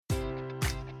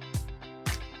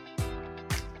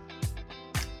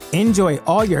Enjoy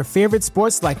all your favorite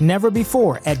sports like never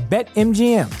before at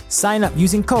BetMGM. Sign up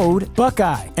using code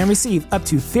Buckeye and receive up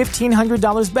to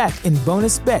 $1,500 back in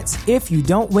bonus bets if you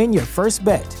don't win your first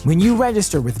bet. When you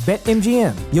register with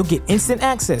BetMGM, you'll get instant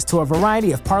access to a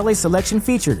variety of parlay selection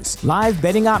features, live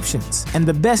betting options, and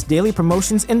the best daily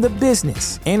promotions in the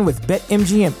business. And with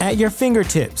BetMGM at your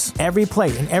fingertips, every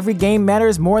play and every game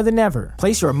matters more than ever.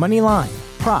 Place your money line,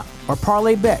 prop, or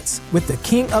parlay bets with the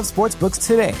king of sportsbooks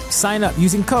today. Sign up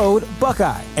using code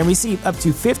Buckeye and receive up to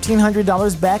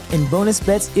 $1,500 back in bonus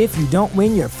bets if you don't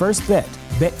win your first bet.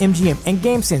 BetMGM and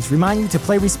GameSense remind you to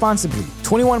play responsibly.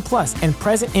 21 plus and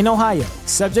present in Ohio,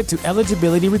 subject to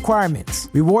eligibility requirements.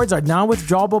 Rewards are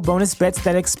non-withdrawable bonus bets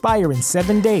that expire in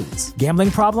 7 days. Gambling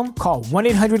problem? Call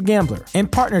 1-800-GAMBLER. In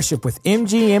partnership with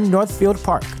MGM Northfield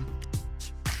Park.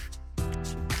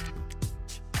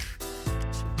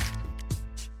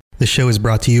 The show is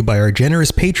brought to you by our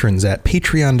generous patrons at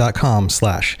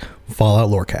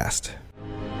patreon.com/FalloutLoreCast.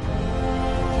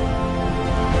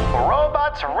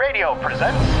 Robots Radio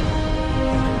presents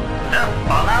the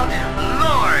Fallout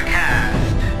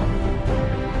Lorecast.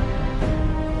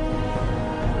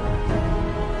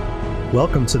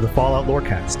 Welcome to the Fallout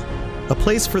Lorecast, a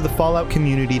place for the Fallout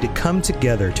community to come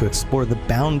together to explore the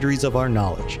boundaries of our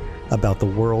knowledge about the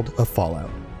world of Fallout.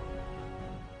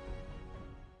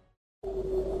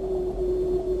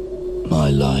 My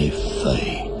life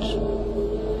fades.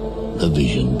 The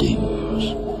vision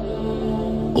dims.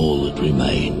 All that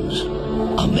remains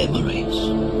are memories.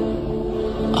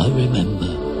 I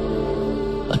remember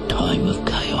a time of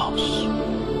chaos,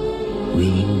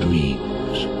 ruined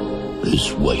dreams,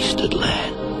 this wasted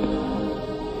land.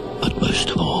 But most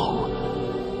of all,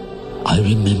 I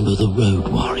remember the road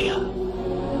warrior,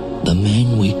 the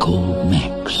man we called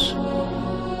Max.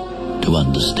 To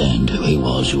understand who he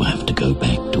was, you have to go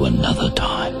back to another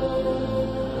time,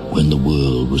 when the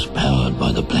world was powered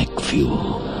by the black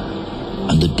fuel,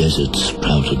 and the desert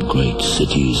sprouted great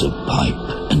cities of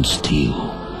pipe and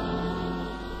steel.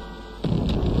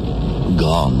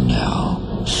 Gone now,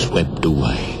 swept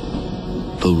away.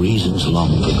 For reasons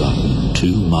long forgotten,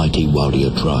 two mighty warrior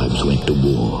tribes went to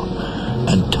war,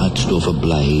 and touched off a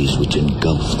blaze which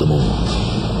engulfed them all.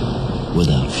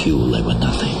 Without fuel, they were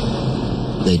nothing.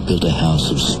 They'd built a house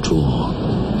of straw.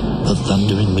 The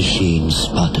thundering machine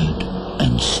sputtered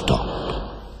and stopped.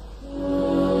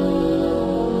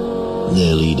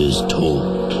 Their leaders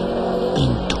talked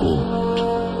and talked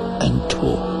and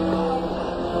talked.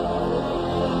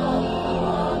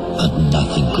 But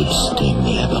nothing could stem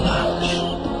the avalanche.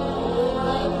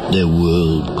 Their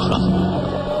world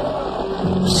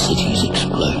crumbled. Cities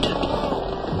exploded.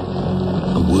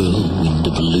 A whirlwind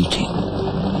of looting.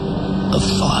 A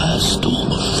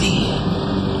firestorm of fear.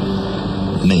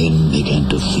 Men began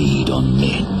to feed on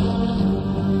men.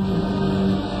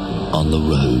 On the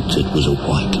roads it was a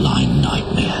white-line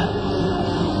nightmare.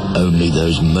 Only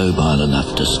those mobile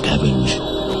enough to scavenge,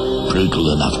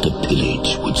 brutal enough to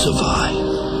pillage, would survive.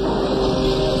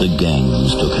 The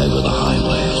gangs took over the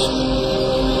highways,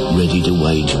 ready to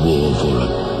wage war for a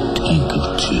tank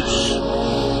of juice.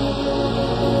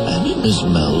 And in this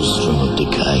maelstrom of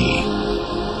decay,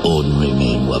 ordinary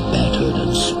men were battered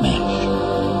and smashed.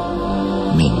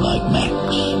 Men like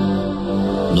Max,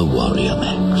 the warrior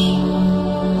Max.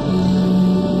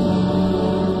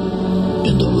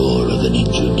 In the roar of an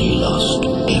engine, he lost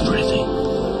everything.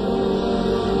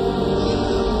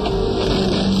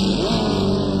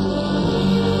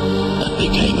 And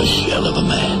became a shell of a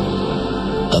man.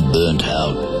 A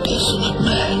burnt-out, desolate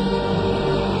man.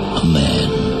 A man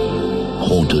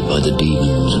haunted by the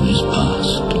demons of his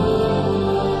past.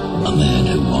 A man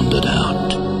who wandered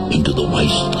out into the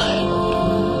wasteland.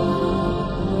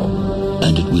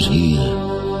 And it was here,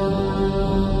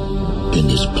 in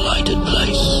this blighted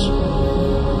place,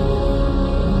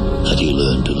 that he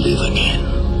learned to live again.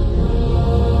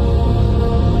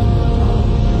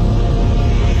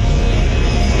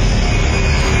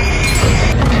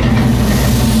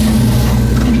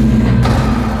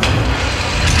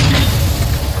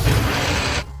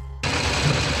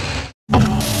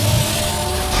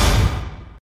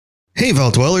 Hey,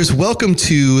 Vault Dwellers, welcome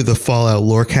to the Fallout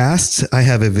Lorecast. I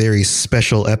have a very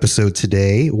special episode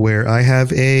today where I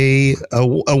have a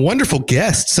wonderful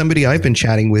guest, somebody I've been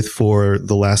chatting with for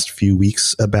the last few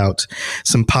weeks about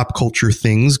some pop culture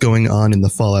things going on in the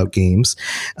Fallout games.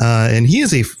 And he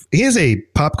is he is a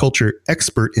pop culture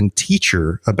expert and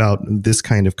teacher about this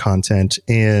kind of content,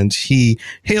 and he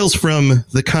hails from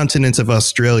the continent of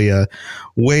Australia,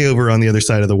 way over on the other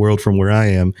side of the world from where I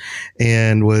am,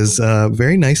 and was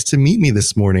very nice to meet me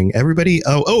this morning. Everybody,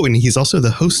 and he's also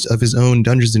the host of his own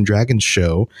Dungeons and Dragons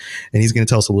show, and he's going to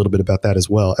tell us a little bit about that as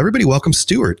well. Everybody, welcome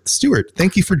Stuart. Stuart,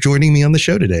 thank you for joining me on the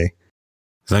show today.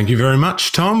 Thank you very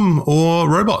much, Tom, or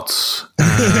Robots.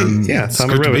 Yeah, it's Tom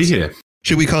good or to be Robots. here.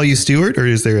 Should we call you Stuart, or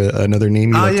is there another name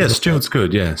you like? Yeah, Stuart's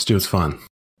good. Yeah, Stuart's fun.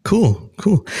 Cool.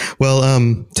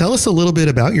 Well, tell us a little bit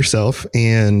about yourself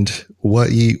and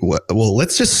well,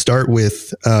 let's just start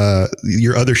with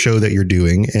your other show that you're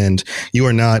doing. And you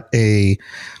are not a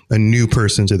new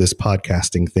person to this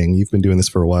podcasting thing. You've been doing this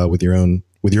for a while with your own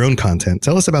content.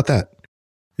 Tell us about that.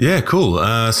 Yeah, cool.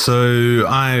 So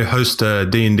I host a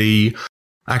D&D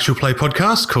actual play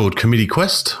podcast called Committee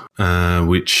Quest,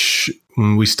 which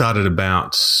we started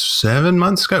about 7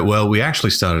 months ago. Well, we actually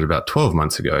started about 12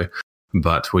 months ago,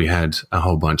 but we had a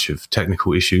whole bunch of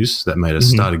technical issues that made us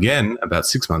start again about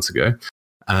 6 months ago.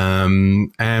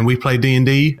 And we play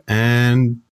D&D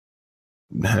and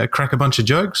crack a bunch of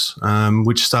jokes,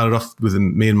 which started off with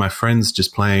me and my friends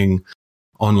just playing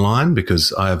online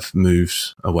because I've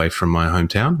moved away from my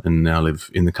hometown and now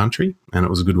live in the country, and it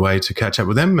was a good way to catch up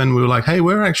with them. And we were like, hey,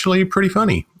 we're actually pretty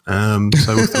funny.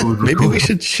 So we thought maybe we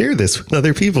should share this with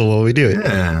other people while we do it.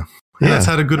 Yeah. It's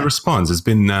had a good response. It's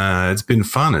been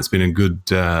fun. It's been a good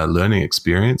learning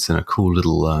experience and a cool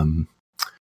little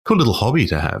hobby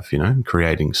to have,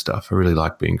 creating stuff. I really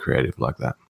like being creative like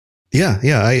that. Yeah.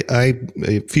 I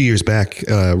a few years back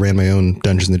ran my own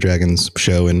Dungeons and Dragons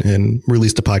show and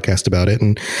released a podcast about it,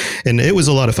 and it was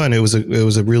a lot of fun. It was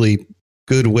a really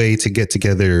good way to get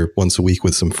together once a week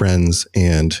with some friends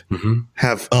and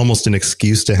have almost an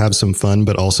excuse to have some fun,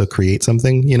 but also create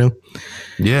something.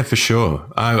 Yeah, for sure.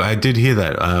 I did hear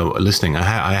that listening.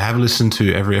 I have listened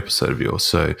to every episode of yours,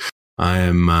 so I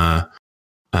am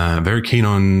very keen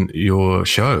on your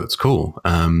show. It's cool.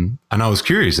 And I was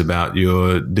curious about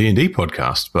your D&D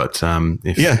podcast, but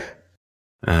we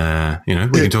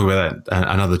can talk about that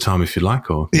another time if you'd like.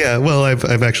 Or well,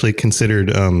 I've actually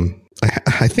considered.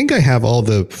 I think I have all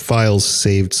the files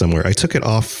saved somewhere. I took it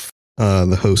off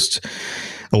the host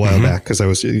a while back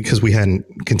because we hadn't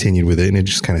continued with it, and it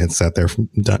just kind of had sat there,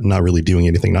 not really doing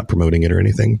anything, not promoting it or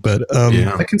anything. But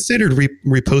I considered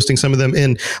reposting some of them.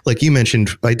 And like you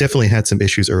mentioned, I definitely had some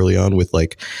issues early on with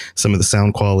like some of the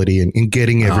sound quality and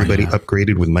getting everybody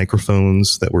upgraded with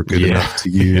microphones that were good enough to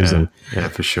use. Yeah,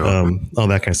 for sure. All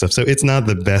that kind of stuff. So it's not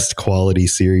the best quality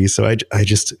series. So I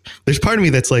just, there's part of me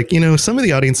that's like, some of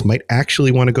the audience might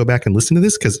actually want to go back and listen to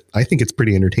this because I think it's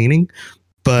pretty entertaining.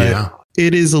 But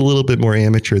it is a little bit more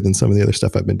amateur than some of the other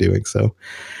stuff I've been doing. So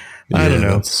I don't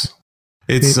know.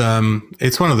 It's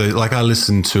one of the, like, I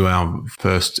listened to our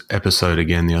first episode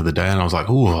again the other day and I was like,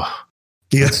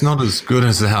 it's not as good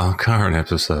as our current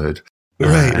episode.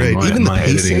 Right. Even my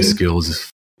editing skills.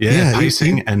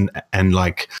 Pacing and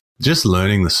like just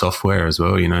learning the software as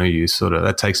well. You sort of,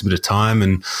 that takes a bit of time,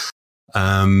 and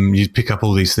you pick up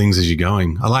all these things as you're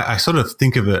going. I sort of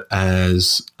think of it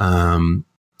as,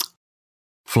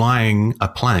 flying a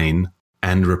plane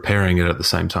and repairing it at the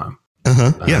same time.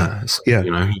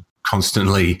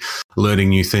 Constantly learning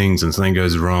new things, and something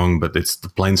goes wrong, but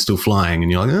the plane's still flying, and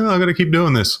you're like, I got to keep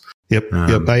doing this. Yep.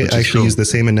 I actually use the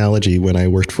same analogy when I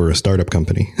worked for a startup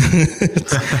company.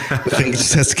 The thing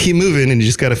just has to keep moving, and you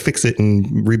just got to fix it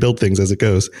and rebuild things as it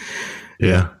goes.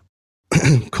 Yeah.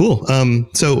 Cool.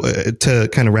 So to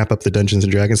kind of wrap up the Dungeons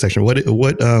and Dragons section, what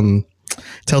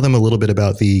tell them a little bit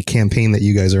about the campaign that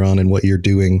you guys are on and what you're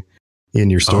doing in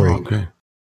your story. Okay.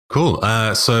 Cool.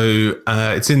 So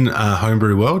it's in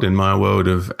Homebrew World, in my world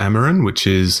of Amarin, which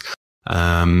is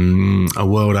a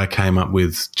world I came up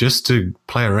with just to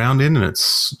play around in, and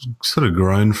it's sort of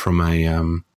grown from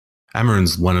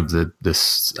Amarin's one of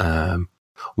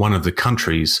the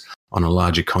countries on a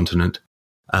larger continent,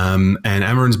 and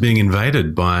Amarin's being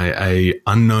invaded by a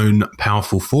unknown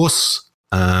powerful force.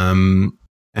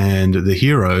 And the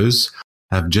heroes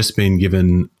have just been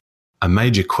given a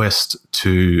major quest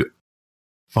to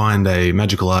find a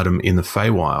magical item in the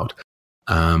Feywild.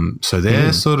 So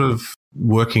they're sort of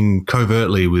working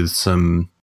covertly with some,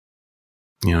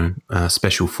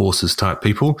 special forces type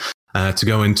people to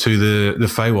go into the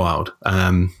Feywild.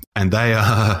 And they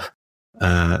are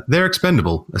they're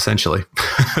expendable, essentially.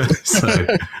 So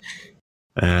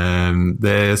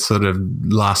they're sort of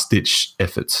last ditch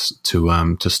efforts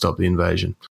to stop the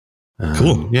invasion.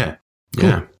 Cool. Yeah. Cool.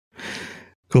 Yeah.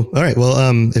 Cool. All right. Well,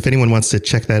 if anyone wants to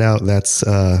check that out, that's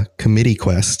Committee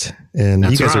Quest, and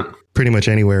that's you guys right. are pretty much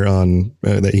anywhere on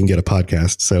that you can get a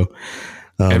podcast. So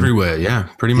Everywhere. Yeah,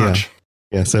 pretty much.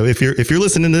 Yeah. So if you're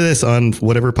listening to this on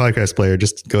whatever podcast player,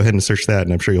 just go ahead and search that,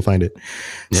 and I'm sure you'll find it.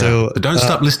 Yeah, so, but don't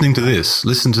stop listening to this.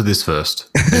 Listen to this first,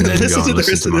 and then listen to the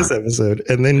rest of this episode,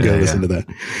 and then go listen to that.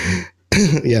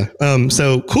 Yeah.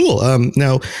 So cool.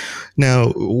 Now,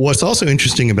 what's also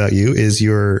interesting about you is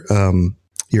your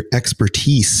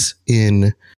expertise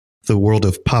in the world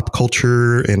of pop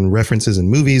culture and references and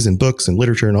movies and books and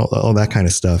literature and all that kind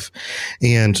of stuff.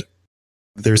 And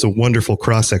there's a wonderful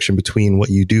cross section between what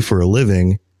you do for a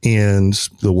living and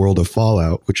the world of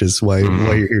Fallout, which is why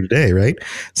you're here today, right?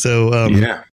 So,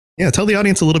 tell the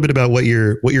audience a little bit about what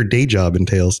your day job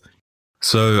entails.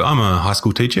 So I'm a high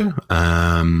school teacher,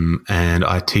 and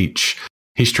I teach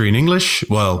history and English.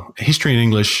 Well, history and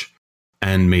English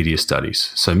and media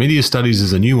studies. So media studies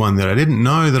is a new one that I didn't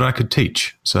know that I could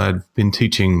teach. So I'd been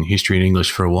teaching history and English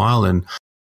for a while,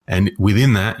 and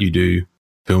within that you do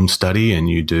film study and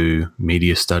you do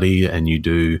media study and you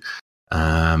do,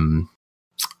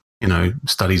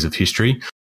 studies of history.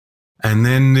 And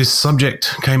then this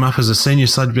subject came up as a senior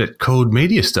subject called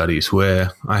media studies,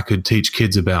 where I could teach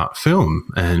kids about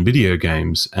film and video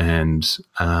games and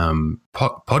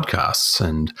podcasts.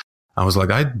 And I was like,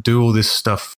 I do all this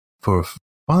stuff for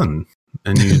fun,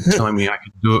 and you're telling me I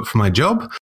could do it for my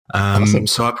job? Awesome.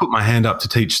 So I put my hand up to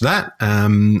teach that,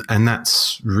 and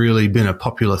that's really been a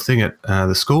popular thing at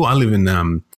the school. I live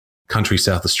in country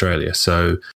South Australia,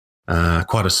 so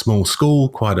quite a small school,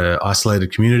 quite an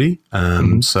isolated community.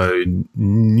 So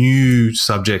new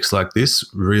subjects like this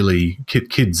really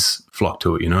kids flock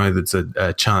to it. It's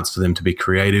a chance for them to be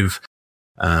creative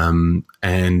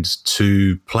and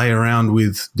to play around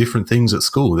with different things at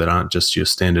school that aren't just your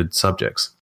standard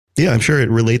subjects. Yeah, I'm sure it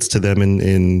relates to them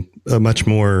in a much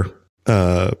more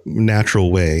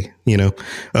natural way. I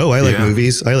like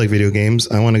movies, I like video games,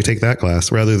 I want to take that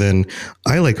class, rather than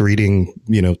I like reading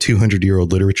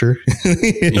 200-year-old literature.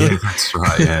 Yeah, that's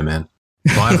right. Yeah, man.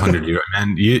 500-year-old,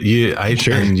 man. Year 8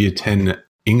 and year 10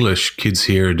 English kids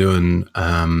here are doing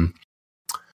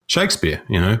Shakespeare,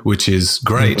 which is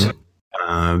great.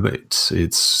 But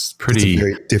it's pretty, it's a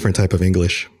very different type of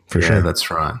English, for sure. Yeah,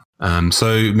 that's right.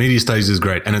 So media studies is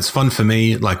great, and it's fun for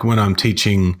me. Like when I'm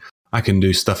teaching, I can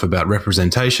do stuff about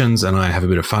representations, and I have a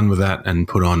bit of fun with that and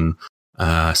put on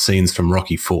scenes from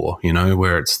Rocky IV,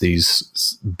 where it's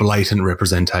these blatant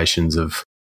representations of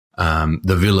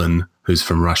the villain who's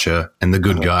from Russia and the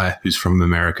good guy who's from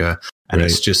America. And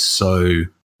it's just so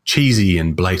cheesy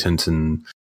and blatant and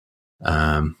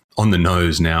on the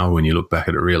nose now when you look back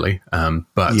at it, really.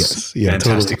 But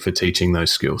fantastic for teaching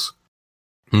those skills.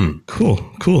 Cool.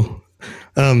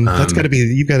 That's got to be,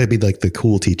 you've got to be like the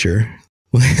cool teacher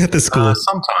at the school.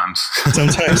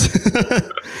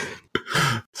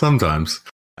 Sometimes.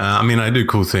 I mean, I do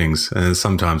cool things, and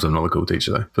sometimes I'm not a cool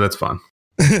teacher though, but that's fine.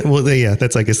 Well,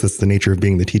 I guess that's the nature of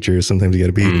being the teacher. Sometimes you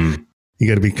got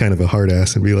to be kind of a hard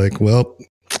ass and be like, well,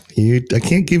 I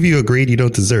can't give you a grade you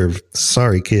don't deserve.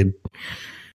 Sorry, kid.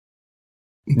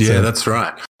 Yeah, that's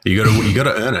right. You got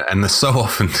to earn it, and there's so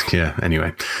often. Yeah.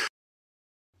 Anyway.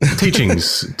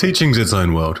 Teaching's its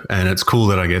own world, and it's cool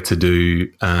that I get to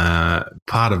do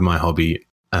part of my hobby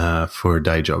for a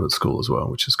day job at school as well,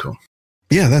 which is cool.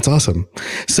 Yeah, that's awesome.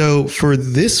 So for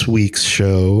this week's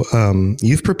show,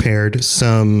 you've prepared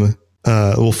some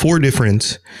 4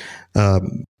 different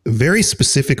very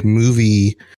specific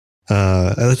movie.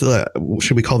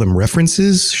 Should we call them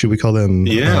references? Should we call them?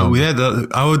 Yeah,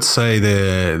 I would say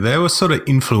they were sort of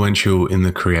influential in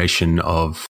the creation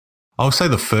of, I'll say,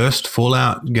 the first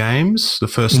Fallout games, the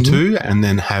first 2, and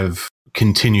then have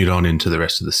continued on into the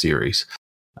rest of the series.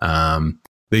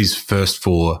 These first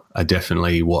 4 are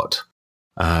definitely what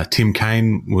Tim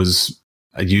Kaine was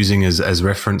using as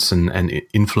reference and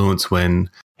influence when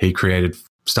he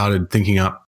started thinking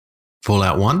up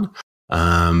Fallout 1.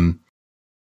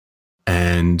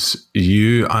 And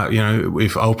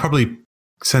if I'll probably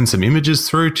send some images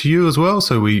through to you as well,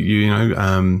 so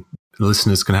the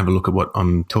listeners can have a look at what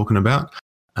I'm talking about.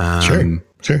 Sure. And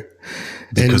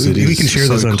we can share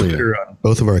those on Twitter on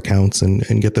both of our accounts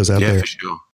and get those out there. For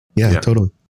sure. Yeah, totally.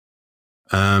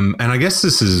 And I guess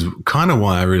this is kind of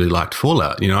why I really liked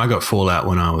Fallout. I got Fallout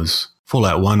 1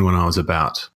 when I was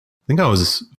about, I think I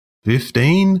was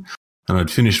 15, and I'd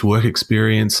finished work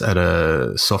experience at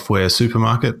a software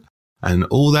supermarket. And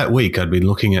all that week I'd been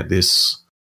looking at this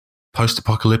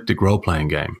post-apocalyptic role-playing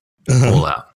game,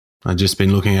 Fallout. I'd just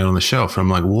been looking at it on the shelf. And I'm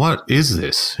like, what is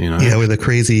this? Yeah, with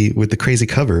the crazy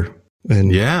cover.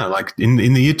 And like in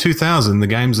the year 2000, the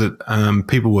games that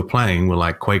people were playing were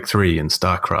like Quake 3 and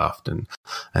StarCraft and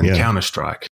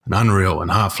Counter-Strike and Unreal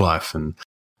and Half-Life, and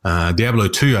Diablo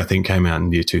 2, I think, came out in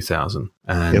the year 2000,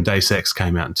 and Deus Ex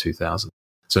came out in 2000.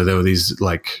 So there were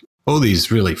all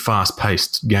these really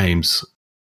fast-paced games.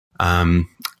 And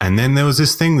then there was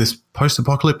this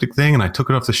post-apocalyptic thing, and I took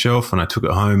it off the shelf and I took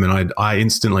it home, and I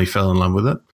instantly fell in love with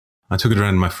it. I took it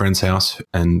around to my friend's house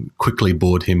and quickly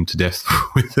bored him to death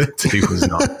with it. He was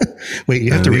not. Wait,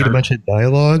 you have to read a bunch of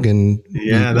dialogue and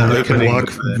that can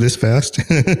walk this fast?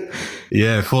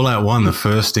 Yeah, Fallout 1, the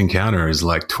first encounter is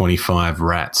like 25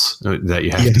 rats that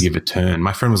you have to give a turn.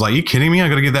 My friend was like, "Are you kidding me? I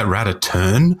got to give that rat a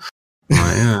turn?" I'm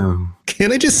like, yeah.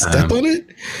 Can I just step on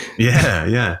it?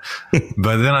 Yeah.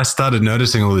 But then I started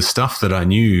noticing all this stuff that I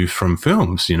knew from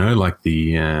films, like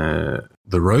the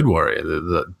Road Warrior,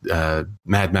 the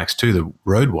Mad Max 2, the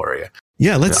Road Warrior.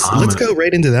 Yeah, let's go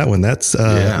right into that one. That's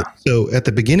so at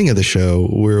the beginning of the show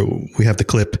where we have the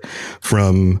clip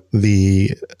from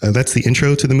that's the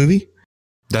intro to the movie.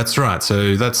 That's right.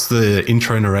 So that's the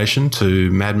intro narration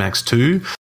to Mad Max 2,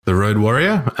 the Road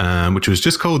Warrior, which was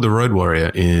just called the Road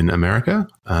Warrior in America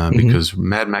because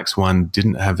Mad Max 1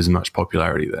 didn't have as much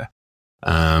popularity there.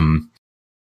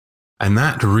 And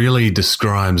that really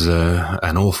describes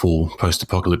an awful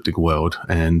post-apocalyptic world.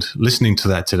 And listening to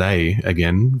that today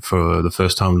again for the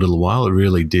first time in a little while, it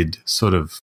really did sort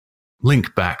of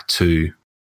link back to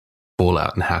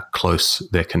Fallout and how close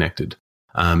they're connected.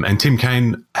 And Tim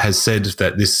Kaine has said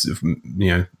that this,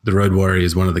 the Road Warrior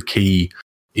is one of the key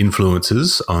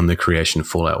influences on the creation of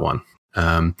Fallout 1.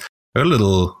 A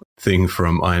little thing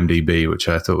from IMDb, which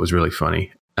I thought was really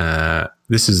funny.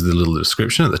 This is the little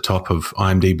description at the top of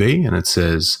IMDb, and it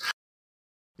says,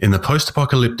 "In the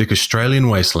post-apocalyptic Australian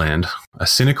wasteland, a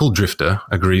cynical drifter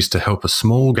agrees to help a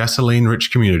small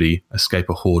gasoline-rich community escape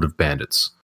a horde of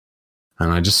bandits."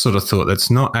 And I just sort of thought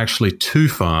that's not actually too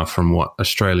far from what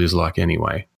Australia's like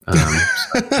anyway.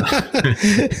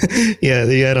 Yeah,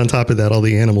 you add on top of that all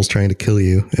the animals trying to kill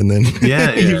you, and then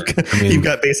you've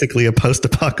got basically a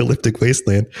post-apocalyptic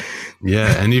wasteland.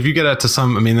 Yeah, and if you get out to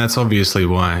that's obviously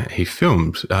why he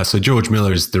filmed. So George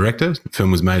Miller is the director. The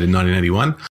film was made in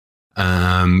 1981.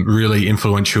 Really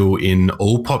influential in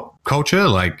all pop culture.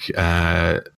 Like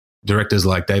directors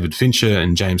like David Fincher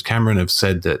and James Cameron have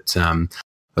said that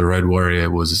The Road Warrior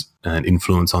was an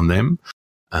influence on them.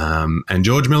 And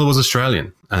George Miller was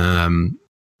Australian.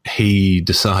 He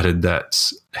decided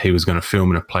that he was going to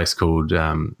film in a place called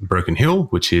Broken Hill,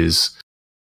 which is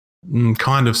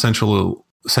kind of central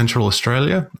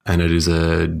Australia, and it is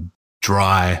a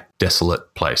dry,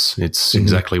 desolate place. It's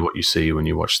exactly what you see when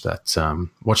you watch that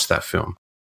film.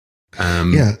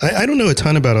 I don't know a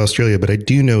ton about Australia, but I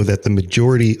do know that the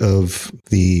majority of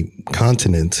the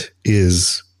continent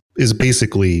is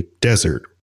basically desert,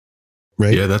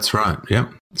 right? Yeah, that's right. Yeah.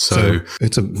 So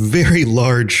it's a very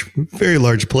large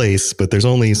place, but there's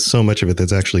only so much of it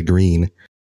that's actually green.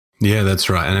 Yeah, that's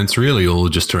right. And it's really all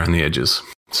just around the edges.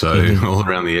 So all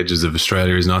around the edges of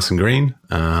Australia is nice and green.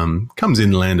 Comes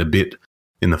inland a bit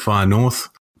in the far north,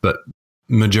 but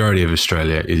majority of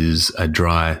Australia is a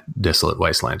dry, desolate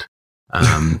wasteland,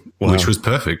 which was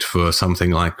perfect for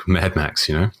something like Mad Max,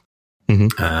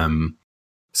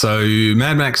 So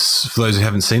Mad Max, for those who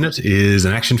haven't seen it, is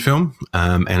an action film,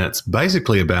 and it's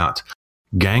basically about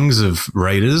gangs of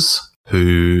raiders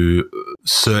who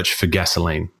search for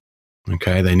gasoline.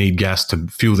 Okay, they need gas to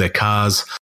fuel their cars,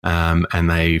 and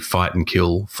they fight and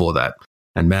kill for that.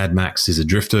 And Mad Max is a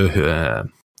drifter, a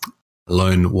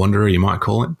lone wanderer, you might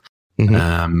call him,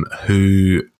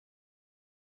 who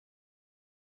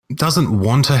doesn't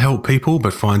want to help people,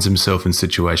 but finds himself in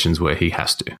situations where he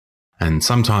has to. And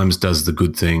sometimes does the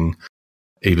good thing,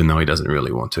 even though he doesn't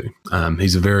really want to.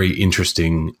 He's a very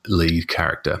interesting lead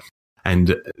character.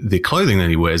 And the clothing that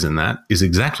he wears in that is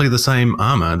exactly the same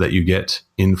armor that you get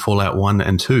in Fallout 1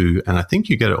 and 2. And I think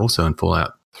you get it also in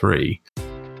Fallout 3.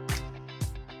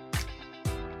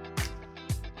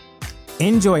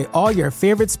 Enjoy all your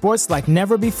favorite sports like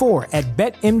never before at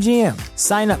BetMGM.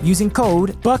 Sign up using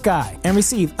code Buckeye and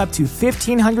receive up to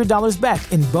 $1,500 back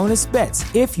in bonus bets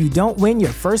if you don't win your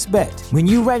first bet. When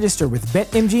you register with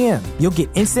BetMGM, you'll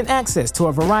get instant access to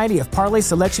a variety of parlay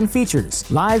selection features,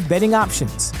 live betting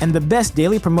options, and the best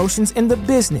daily promotions in the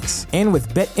business. And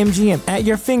with BetMGM at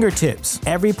your fingertips,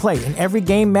 every play and every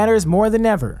game matters more than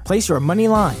ever. Place your money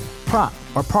line, prop,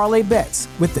 or parlay bets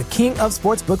with the king of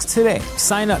sportsbooks today.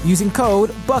 Sign up using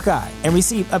code Buckeye and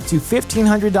receive up to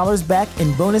 $1,500 back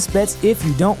in bonus bets if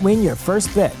you don't win your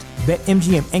first bet.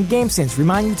 BetMGM and GameSense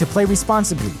remind you to play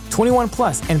responsibly. 21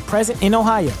 plus and present in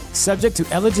Ohio, subject to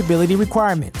eligibility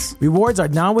requirements. Rewards are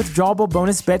non-withdrawable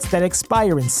bonus bets that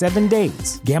expire in 7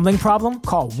 days. Gambling problem?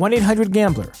 Call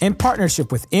 1-800-GAMBLER. In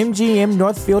partnership with MGM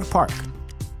Northfield Park.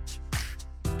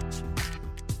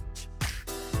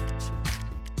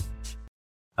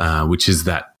 Which is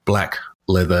that black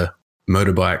leather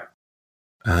motorbike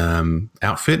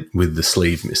outfit with the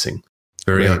sleeve missing.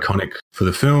 Very iconic for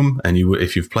the film, and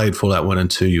if you've played Fallout 1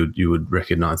 and 2, you would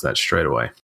recognize that straight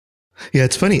away. Yeah,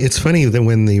 it's funny. It's funny that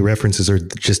when the references are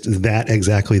just that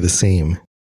exactly the same.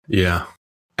 Yeah.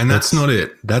 And that's not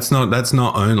it. That's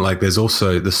not owned. Like, there's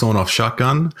also the sawn-off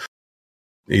shotgun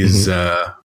is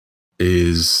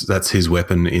that's his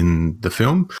weapon in the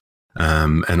film,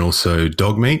 and also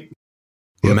dog meat.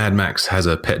 Yep. Mad Max has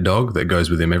a pet dog that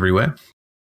goes with him everywhere.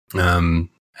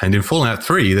 And in Fallout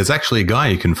 3, there's actually a guy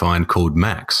you can find called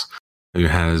Max who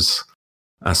has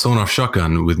a sawn-off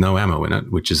shotgun with no ammo in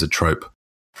it, which is a trope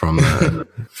from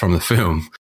the film.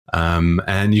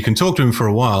 And you can talk to him for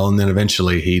a while, and then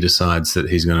eventually he decides that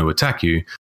he's going to attack you,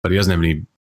 but he doesn't have any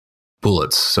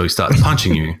bullets, so he starts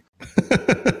punching you.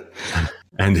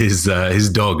 And his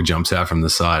dog jumps out from the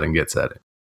side and gets at it.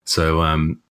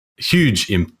 So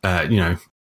huge,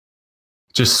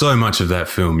 just so much of that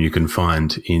film you can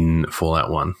find in Fallout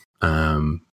 1.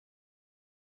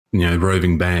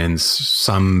 Roving bands,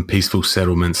 some peaceful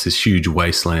settlements, this huge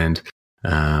wasteland.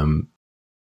 It's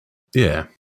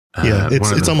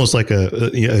almost like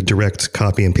a direct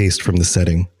copy and paste from the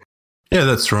setting. Yeah,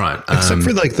 that's right. Except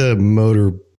for like the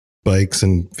motorbikes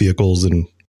and vehicles and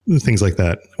things like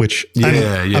that, which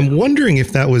I'm wondering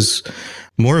if that was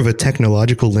more of a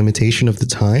technological limitation of the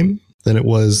time than it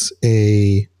was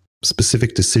a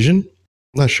specific decision.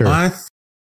 I'm not sure. I'm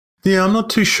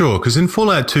not too sure, because in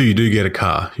Fallout 2 you do get a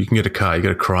car. You can get a car. You get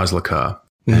a Chrysler car.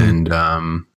 Mm-hmm.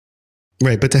 And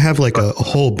right, but to have like a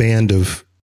whole band of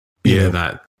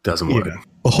that doesn't work.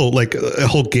 A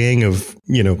whole gang of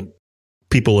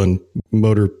people in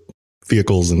motor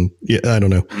vehicles, and I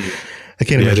don't know. I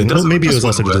can't imagine. Maybe it was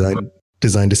also a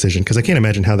design decision, because I can't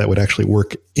imagine how that would actually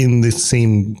work in the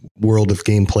same world of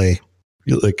gameplay.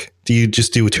 Like, do you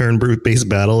just do a turn-based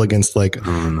battle against like a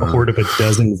horde of a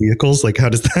dozen vehicles? Like, how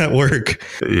does that work?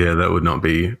 Yeah, that would not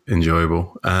be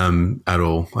enjoyable at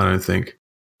all, I don't think.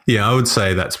 Yeah, I would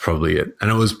say that's probably it. And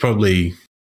it was probably,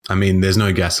 there's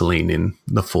no gasoline in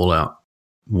the Fallout.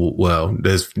 Well,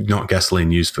 there's not gasoline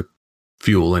used for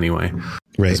fuel anyway,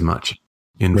 as much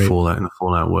in Fallout, in the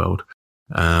Fallout world.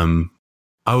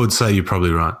 I would say you're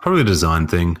probably right. Probably a design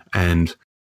thing, and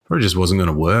probably just wasn't going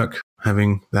to work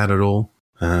having that at all.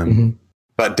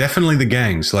 But definitely the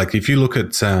gangs. Like, if you look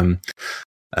at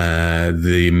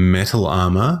the metal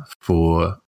armor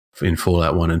in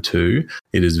Fallout 1 and 2,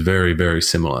 it is very, very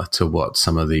similar to what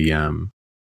some of the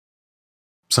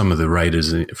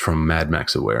raiders from Mad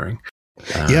Max are wearing.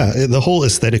 The whole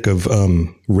aesthetic of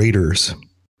raiders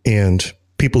and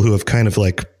people who have kind of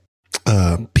like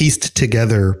pieced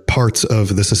together parts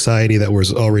of the society that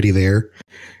was already there,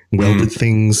 welded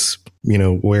things,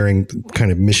 wearing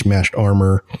kind of mishmashed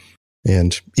armor,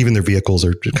 and even their vehicles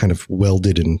are kind of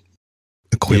welded and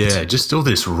equipped. Yeah, just all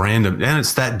this random, and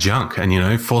it's that junk.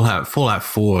 And Fallout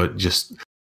 4 just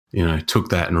took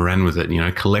that and ran with it.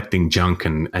 Collecting junk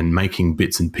and making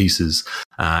bits and pieces.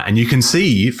 And you can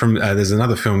see from there's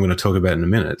another film I'm going to talk about in a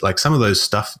minute. Like, some of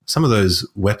those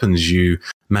weapons you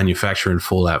manufacture in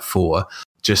Fallout 4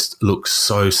 just look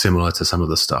so similar to some of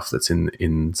the stuff that's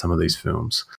in some of these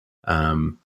films.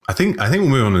 I think we'll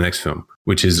move on to the next film,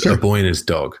 which is A Boy and His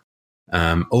Dog.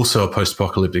 Also a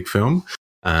post-apocalyptic film.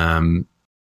 A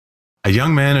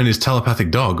young man and his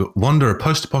telepathic dog wander a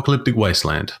post-apocalyptic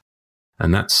wasteland.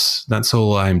 And that's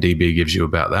all IMDb gives you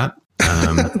about that.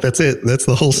 That's it. That's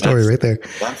the whole story right there.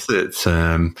 That's it.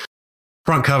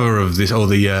 Front cover of this, or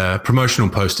the promotional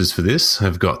posters for this,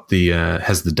 has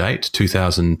the date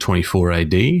 2024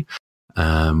 AD,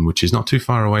 which is not too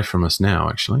far away from us now.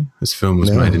 Actually, this film was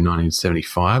made in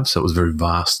 1975, so it was a very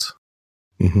vast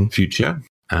future.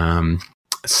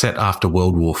 Set after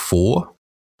World War IV.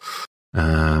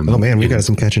 Oh man, we got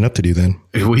some catching up to do then.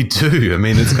 We do.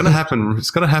 It's going to happen. It's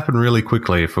going to happen really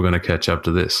quickly if we're going to catch up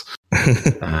to this.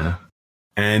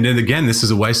 And then again, this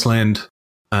is a wasteland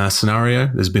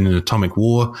scenario. There's been an atomic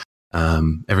war.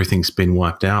 Everything's been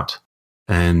wiped out,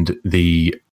 and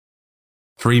the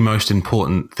three most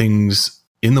important things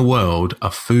in the world are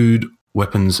food,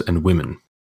 weapons, and women.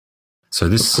 So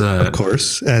this, of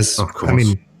course.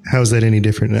 How is that any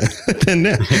different than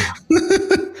now?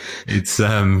 It's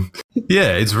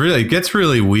it gets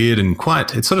really weird and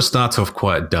it sort of starts off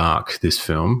quite dark, this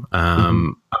film. I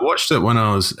watched it when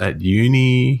I was at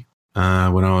uni,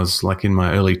 when I was like in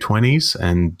my early 20s,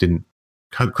 and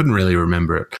couldn't really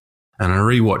remember it. And I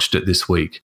rewatched it this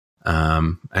week.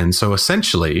 And so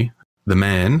essentially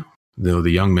the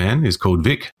young man is called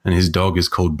Vic, and his dog is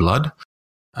called Blood.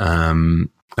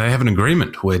 They have an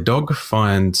agreement where Vic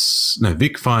finds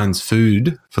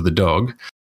food for the dog,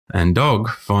 and dog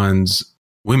finds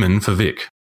women for Vic.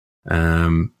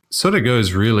 sort of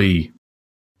goes really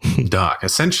dark.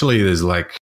 Essentially, there's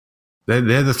like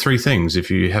they're the three things. If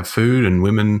you have food and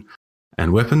women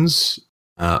and weapons,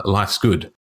 life's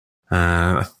good.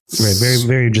 Right, very,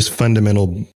 very just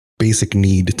fundamental, basic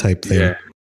need type thing. Yeah,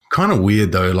 kind of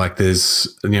weird though. Like the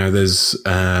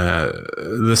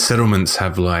settlements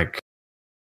have like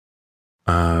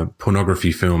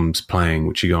pornography films playing,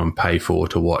 which you go and pay for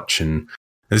to watch, and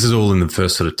this is all in the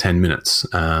first sort of 10 minutes.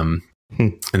 And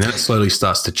then it slowly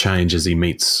starts to change as he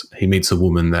meets a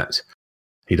woman that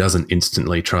he doesn't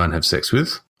instantly try and have sex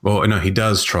with. Well, no, he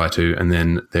does try to, and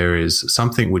then there is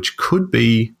something which could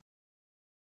be,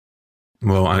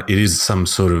 well, it is some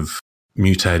sort of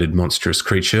mutated monstrous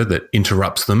creature that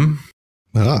interrupts them.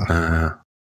 We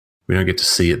don't get to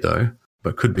see it though,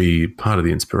 but could be part of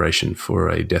the inspiration for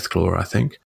a Deathclaw, I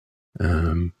think.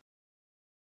 And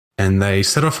they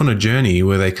set off on a journey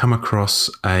where they come across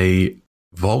a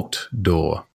vault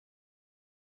door,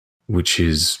 which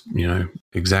is,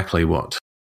 exactly what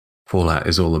Fallout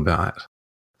is all about.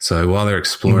 So while they're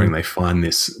exploring, they find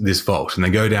this vault, and they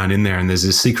go down in there, and there's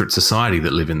this secret society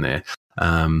that live in there,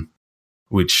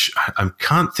 which I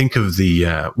can't think of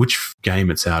the which game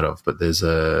it's out of, but there's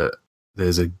a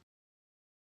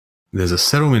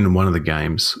settlement in one of the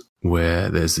games where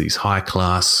there's these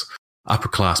upper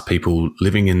class people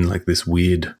living in like this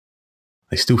weird.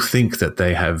 They still think that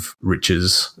they have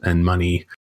riches and money,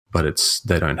 but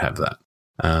they don't have that.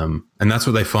 And that's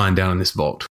what they find down in this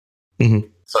vault. Mm-hmm.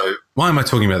 So why am I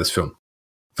talking about this film?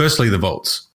 Firstly, the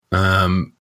vaults.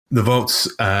 The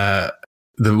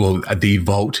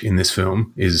vault in this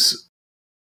film is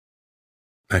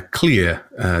a clear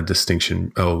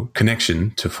distinction or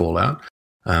connection to Fallout.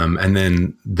 And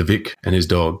then the Vic and his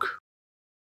dog.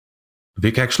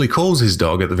 Vic actually calls his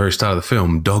dog at the very start of the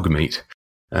film Dog Meat.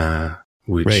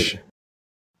 Which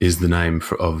is the name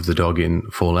of the dog in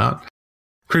Fallout.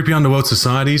 Creepy underworld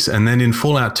societies. And then in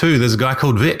Fallout 2, there's a guy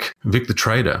called Vic the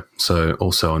Trader. So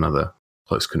also another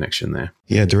close connection there.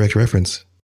 Yeah, direct reference.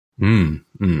 Yeah.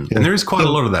 And there is quite a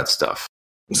lot of that stuff.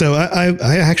 So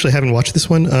I actually haven't watched this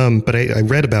one, but I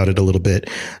read about it a little bit.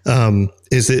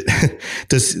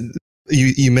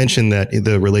 You mentioned that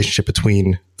the relationship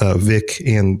between Vic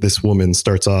and this woman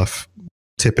starts off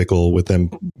typical with him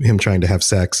trying to have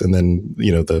sex, and then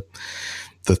the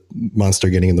monster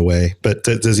getting in the way. But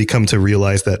does he come to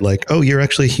realize that, like, oh, you're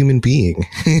actually a human being,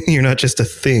 you're not just a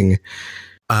thing?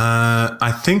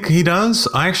 I think he does.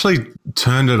 I actually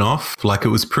turned it off. Like,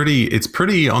 it's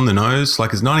pretty on the nose.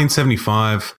 Like, it's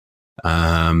 1975.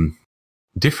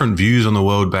 Different views on the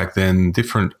world back then.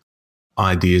 Different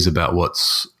ideas about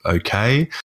what's okay.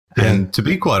 Yeah. And to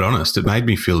be quite honest, it made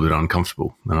me feel a bit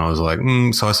uncomfortable. And I was like,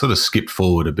 so I sort of skipped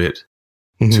forward a bit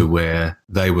to where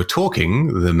they were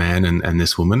talking, the man and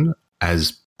this woman,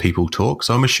 as people talk.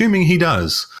 So I'm assuming he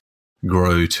does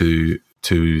grow to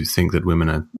think that women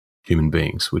are human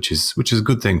beings, which is a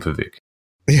good thing for Vic.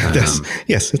 Yeah,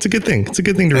 yes, it's a good thing. It's a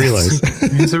good thing to realize.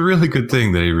 It's a really good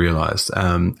thing that he realized.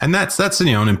 And that's an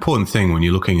important thing when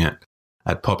you're looking at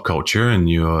pop culture and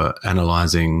you're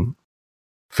analyzing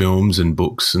films and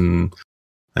books and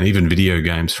even video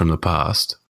games from the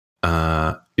past,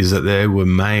 is that they were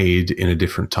made in a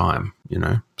different time,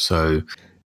 So,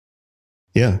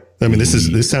 yeah, I mean,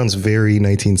 this sounds very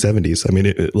 1970s. I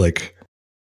mean,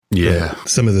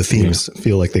 some of the themes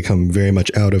feel like they come very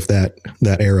much out of that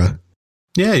era.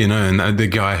 Yeah, and the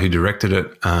guy who directed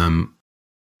it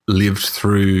lived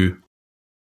through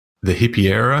the hippie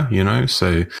era,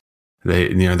 so.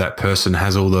 That person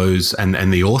has all those,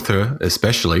 and the author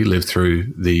especially lived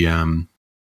through the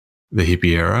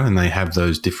hippie era, and they have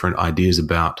those different ideas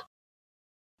about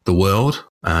the world.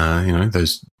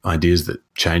 Those ideas that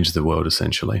change the world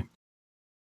essentially.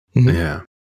 Mm-hmm. Yeah.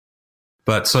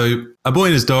 But so A Boy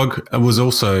and His Dog was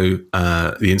also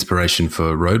the inspiration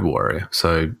for Road Warrior.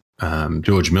 So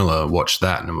George Miller watched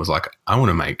that and was like, I want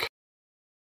to make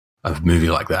a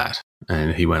movie like that,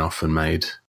 and he went off and made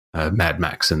Mad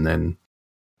Max and then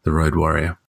The Road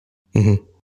Warrior. Mm-hmm.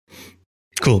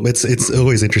 Cool. It's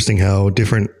always interesting how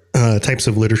different types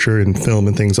of literature and film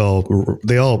and things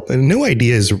no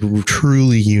idea is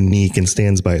truly unique and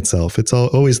stands by itself. It's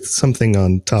always something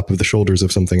on top of the shoulders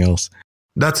of something else.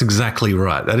 That's exactly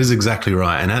right. That is exactly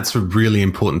right. And that's a really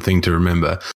important thing to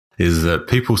remember, is that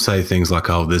people say things like,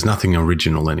 oh, there's nothing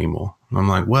original anymore. And I'm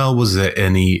like, well, was there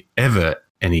ever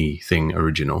anything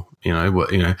original?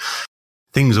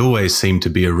 Things always seem to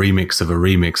be a remix of a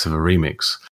remix of a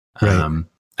remix. Right.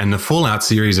 And the Fallout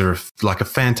series are like a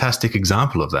fantastic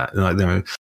example of that.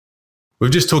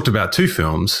 We've just talked about two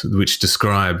films which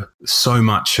describe so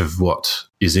much of what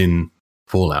is in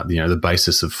Fallout, the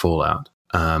basis of Fallout.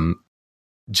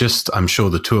 I'm sure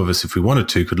the two of us, if we wanted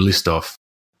to, could list off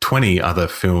 20 other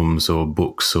films or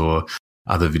books or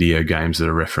other video games that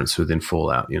are referenced within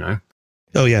Fallout, you know?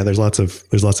 Oh yeah, there's lots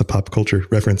of pop culture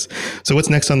reference. So what's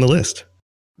next on the list?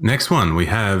 Next one, we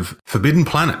have Forbidden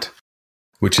Planet,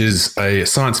 which is a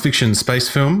science fiction space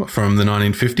film from the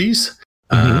 1950s.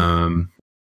 I'm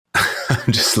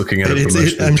just looking at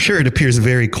it. I'm sure it appears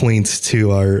very quaint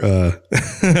to our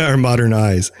our modern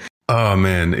eyes. Oh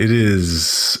man, it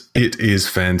is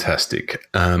fantastic.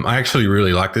 I actually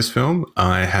really like this film.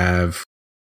 I've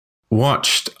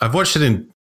watched it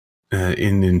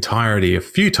in entirety a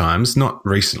few times, not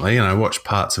recently, and I watched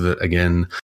parts of it again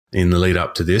in the lead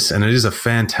up to this, and it is a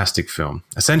fantastic film.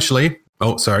 Essentially,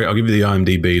 I'll give you the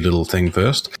IMDb little thing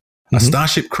first. A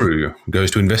starship crew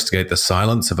goes to investigate the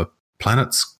silence of a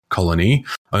planet's colony,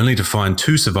 only to find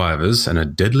 2 survivors and a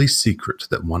deadly secret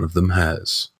that one of them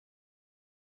has.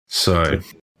 So,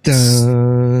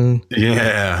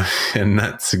 yeah, and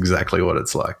that's exactly what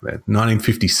it's like, man.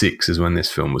 1956 is when this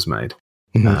film was made.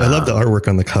 I love the artwork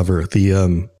on the cover.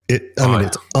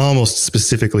 It's almost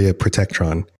specifically a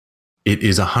Protectron. It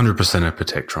is 100% a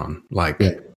Protectron.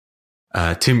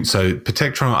 Tim, so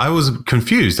Protectron, I was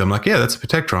confused. I'm like, yeah, that's a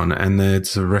Protectron. And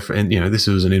it's a reference, this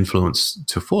was an influence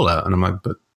to Fallout. And I'm like,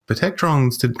 but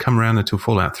Protectrons didn't come around until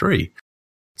Fallout 3.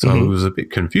 So I was a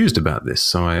bit confused about this.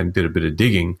 So I did a bit of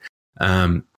digging.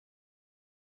 Tim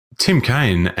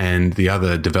Kaine and the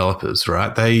other developers,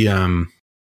 right? They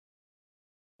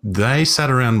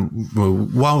sat around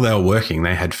while they were working.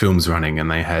 They had films running and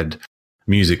they had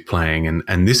music playing.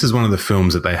 And this is one of the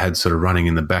films that they had sort of running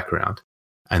in the background.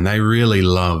 And they really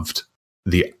loved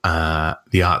the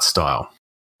art style.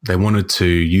 They wanted to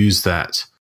use that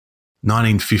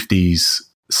 1950s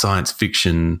science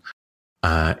fiction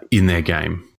in their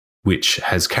game, which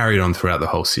has carried on throughout the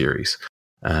whole series.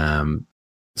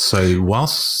 So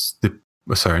whilst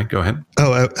sorry, go ahead.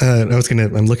 Oh, I'm looking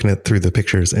at through the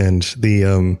pictures, and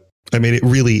it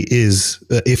really is.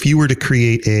 If you were to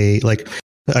create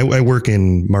I work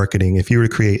in marketing. If you were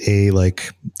to create a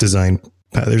design,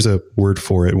 there's a word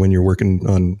for it when you're working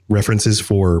on references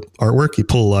for artwork. You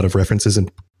pull a lot of references and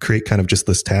create kind of just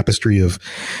this tapestry of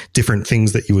different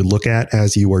things that you would look at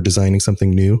as you are designing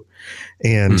something new.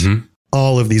 And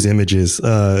all of these images,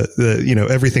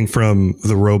 everything from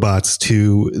the robots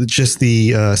to just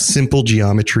the simple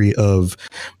geometry of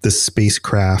the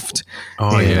spacecraft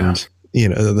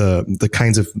the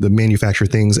kinds of the manufactured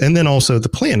things. And then also the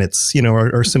planets,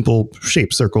 are simple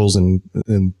shaped circles and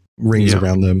rings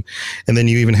around them. And then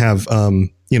you even have, the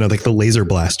laser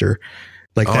blaster.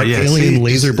 Alien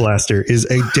laser blaster is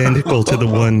identical to the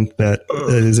one that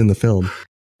is in the film.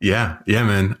 Yeah,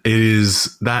 man. It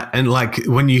is that. And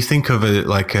when you think of it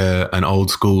like an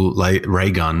old school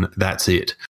ray gun, that's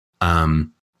it.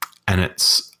 And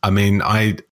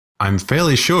I'm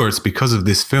fairly sure it's because of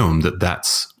this film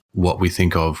that's what we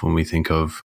think of when we think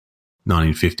of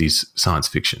 1950s science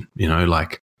fiction.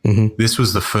 This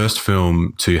was the first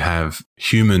film to have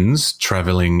humans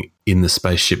traveling in the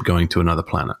spaceship going to another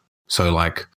planet. So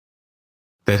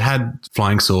they'd had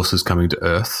flying saucers coming to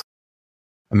Earth.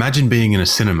 Imagine being in a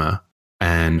cinema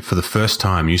and for the first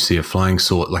time you see a flying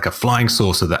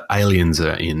saucer that aliens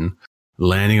are in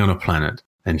landing on a planet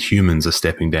and humans are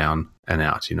stepping down and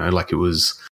out, it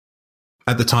was,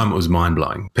 at the time it was mind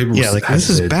blowing. People this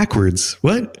is backwards.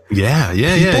 What? Yeah.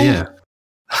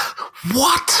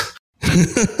 What?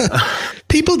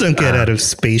 People don't get out of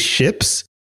spaceships.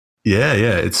 Yeah.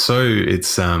 It's so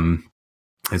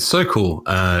cool.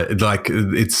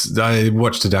 I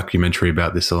watched a documentary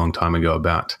about this a long time ago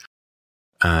about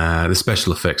the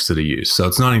special effects that are used. So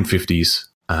it's 1950s.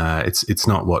 It's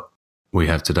not what we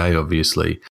have today,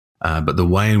 obviously, but the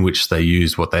way in which they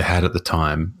used what they had at the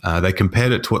time, they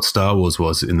compared it to what Star Wars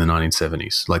was in the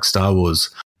 1970s. Star Wars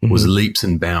was leaps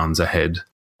and bounds ahead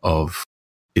of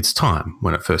its time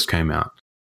when it first came out.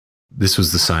 This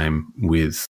was the same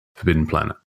with Forbidden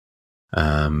Planet,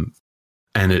 and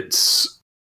it's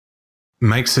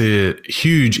makes a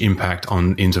huge impact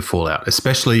into Fallout,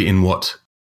 especially in what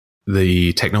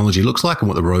the technology looks like and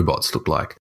what the robots look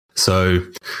like. So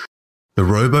the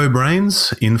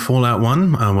Robo-Brains in Fallout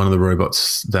 1 are one of the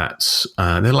robots that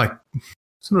they're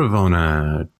sort of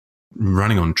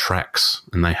running on tracks,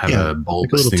 and they have a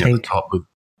bulbous thing at the top.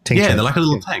 They're like a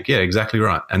little tank. Yeah, exactly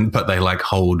right. But they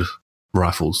hold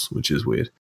rifles, which is weird.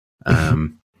 A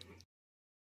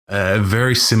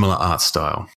very similar art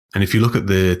style. And if you look at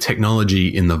the technology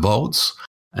in the vaults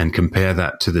and compare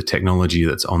that to the technology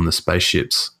that's on the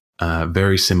spaceships,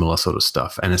 very similar sort of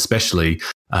stuff. And especially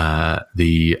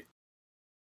the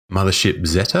mothership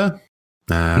Zeta,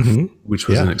 which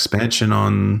was an expansion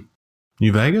on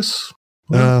New Vegas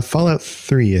Fallout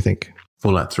 3, I think.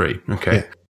 Fallout 3. Okay.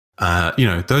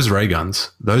 Yeah. Those ray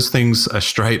guns, those things are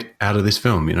straight out of this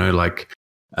film, like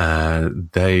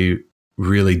they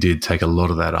really did take a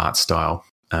lot of that art style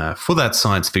for that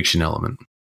science fiction element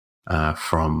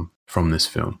from this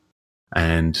film.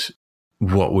 And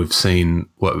what we've seen,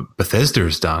 what Bethesda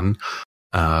has done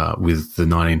with the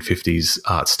 1950s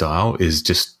art style is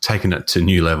just taken it to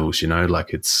new levels,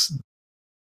 like it's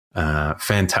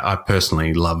fantastic. I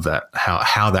personally love that,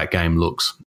 how that game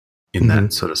looks in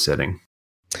that sort of setting.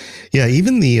 Yeah,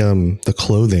 even the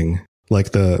clothing,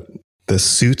 like the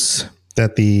suits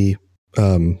that the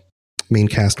main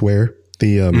cast wear,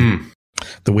 the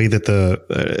way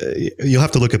that you'll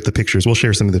have to look up the pictures. We'll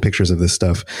share some of the pictures of this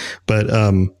stuff, but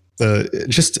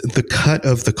just the cut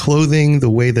of the clothing, the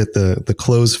way that the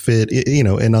clothes fit,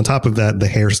 and on top of that, the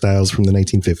hairstyles from the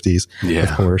 1950s,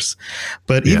 of course.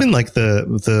 But even like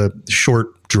the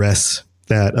short dress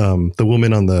that the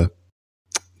woman on the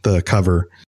cover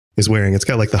is wearing, it's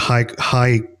got like the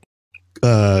high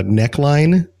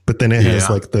neckline, but then it has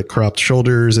like the cropped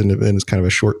shoulders and it's kind of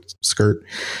a short skirt.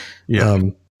 Yeah.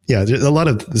 A lot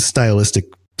of the stylistic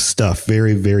stuff,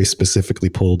 very, very specifically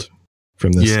pulled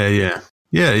from this. Yeah,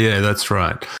 that's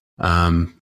right.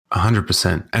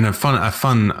 100%. And a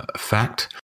fun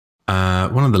fact,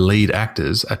 one of the lead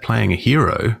actors at playing a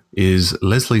hero is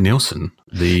Leslie Nielsen.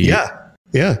 Yeah.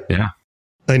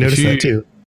 I noticed that too.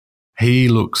 He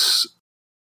looks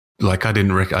like I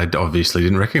obviously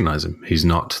didn't recognize him. He's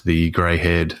not the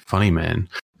grey-haired funny man.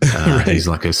 Right. He's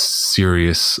like a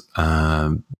serious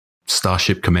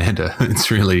starship commander.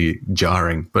 It's really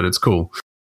jarring, but it's cool.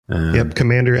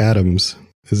 Commander Adams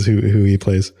is who he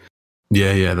plays.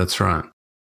 Yeah, that's right.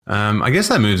 I guess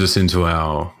that moves us into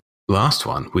our last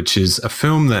one, which is a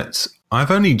film that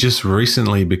I've only just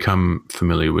recently become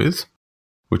familiar with,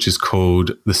 which is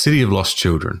called The City of Lost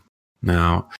Children.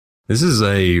 Now, this is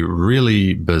a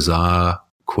really bizarre,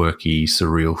 quirky,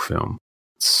 surreal film.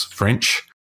 It's French.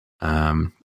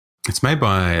 It's made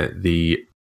by the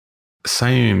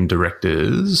same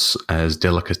directors as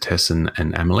Delicatessen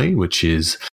and Amélie, which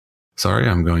is, sorry,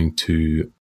 I'm going to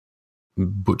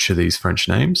butcher these French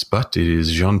names, but it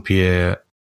is Jean-Pierre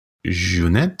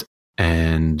Jeunet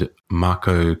and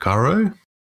Marco Caro.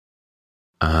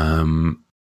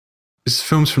 This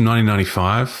film's from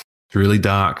 1995. It's really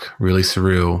dark, really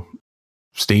surreal.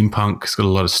 Steampunk. It's got a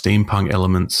lot of steampunk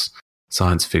elements.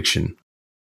 Science fiction.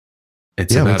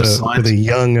 It's about with a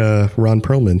young Ron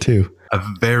Perlman too. A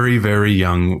very, very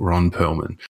young Ron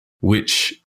Perlman,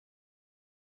 which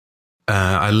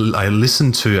I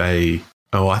listened to I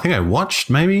watched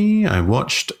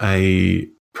a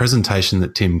presentation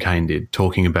that Tim Kaine did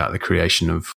talking about the creation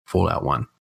of Fallout 1.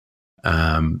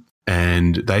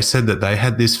 And they said that they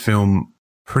had this film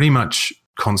pretty much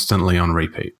constantly on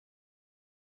repeat.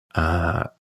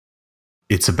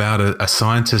 It's about a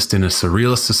scientist in a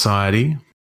surrealist society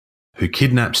who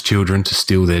kidnaps children to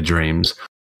steal their dreams,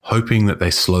 hoping that they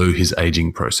slow his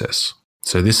aging process.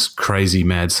 So this crazy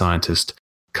mad scientist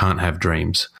can't have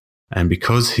dreams. And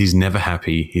because he's never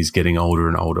happy, he's getting older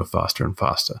and older, faster and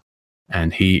faster.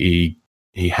 And he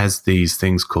has these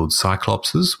things called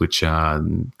cyclopses, which are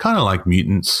kind of like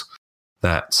mutants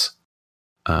that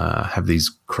have these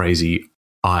crazy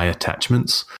eye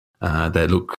attachments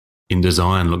that look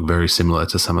very similar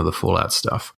to some of the Fallout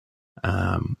stuff,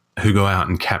 who go out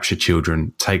and capture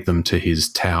children, take them to his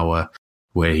tower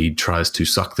where he tries to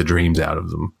suck the dreams out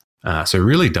of them. So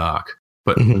really dark,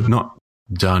 but not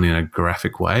done in a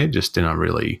graphic way, just in a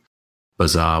really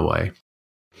bizarre way.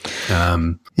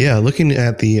 Looking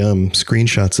at the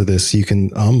screenshots of this, you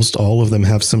can almost all of them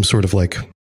have some sort of like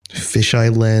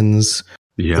fisheye lens.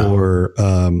 Or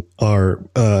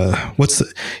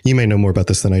you may know more about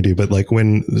this than I do, but like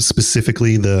when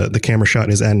specifically the camera shot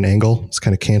is at an angle, it's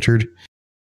kind of cantered.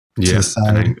 to the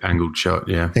side. Angled shot,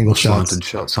 yeah. Angled shots. Slanted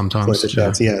shot sometimes. Slanted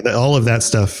shots, yeah. All of that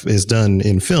stuff is done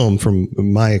in film from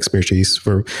my expertise,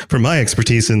 from my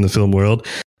expertise in the film world,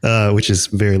 which is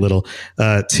very little,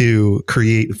 to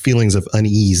create feelings of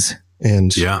unease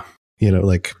and,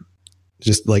 like,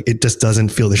 just like, it just doesn't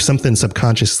feel, there's something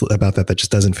subconscious about that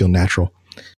just doesn't feel natural.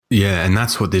 Yeah. And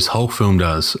that's what this whole film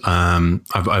does. I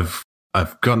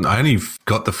only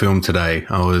got the film today.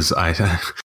 I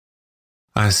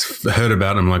heard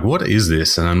about it. I'm like, what is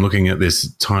this? And I'm looking at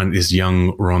this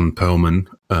young Ron Perlman,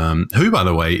 who, by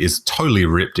the way, is totally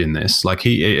ripped in this. Like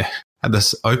he at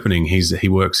this opening, he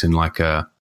works in like a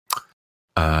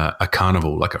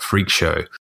carnival, like a freak show,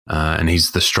 and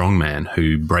he's the strong man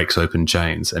who breaks open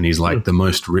chains, and he's like the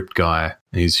most ripped guy.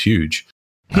 He's huge.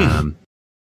 He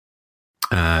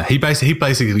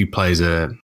basically plays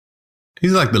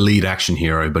he's like the lead action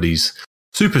hero, but he's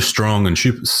super strong and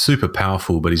super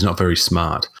powerful, but he's not very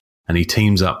smart. And he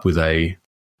teams up with a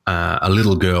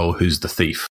little girl who's the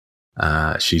thief.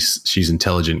 She's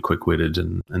intelligent, quick-witted,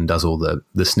 and does all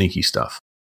the sneaky stuff.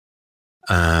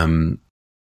 And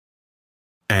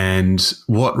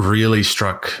what really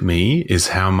struck me is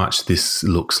how much this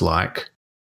looks like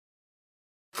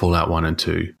Fallout 1 and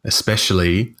 2,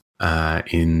 especially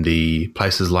in the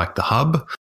places like the Hub,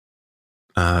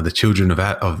 the Children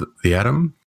of the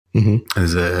Atom. Mm-hmm.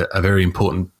 There's a very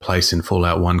important place in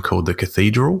Fallout 1 called the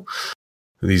Cathedral.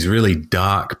 These really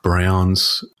dark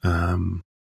browns.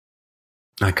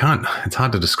 It's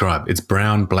hard to describe. It's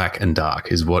brown, black, and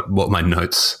dark is what my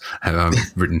notes have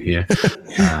written here.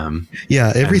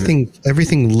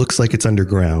 Everything looks like it's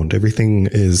underground. Everything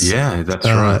is. Yeah, that's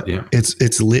right. Yeah.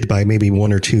 It's lit by maybe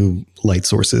one or two light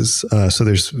sources. So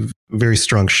there's very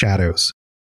strong shadows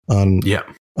on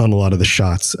a lot of the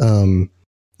shots.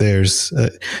 There's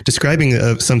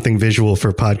describing something visual for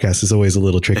a podcast is always a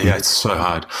little tricky. Yeah, it's so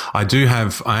hard.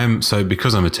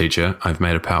 Because I'm a teacher, I've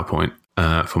made a PowerPoint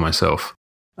for myself,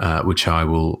 which I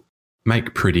will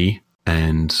make pretty,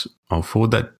 and I'll forward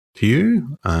that to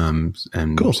you, and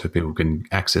cool. So people can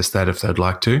access that if they'd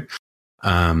like to.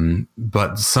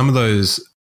 But some of the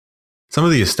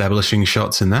establishing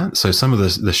shots in that, so some of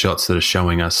the shots that are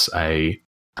showing us like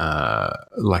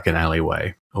an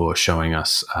alleyway or showing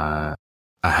us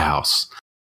a house,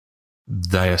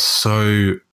 they are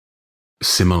so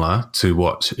similar to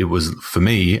what it was for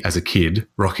me as a kid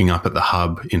rocking up at the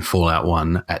Hub in Fallout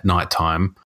 1 at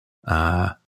nighttime.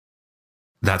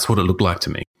 That's what it looked like to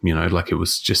me, like it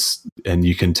was just, and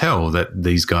you can tell that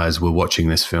these guys were watching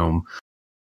this film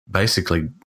basically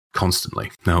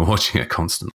constantly. They were watching it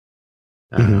constantly.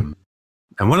 Mm-hmm.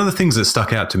 And one of the things that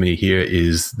stuck out to me here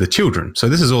is the children. So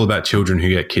this is all about children who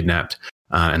get kidnapped.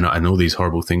 And all these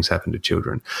horrible things happen to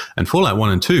children. And Fallout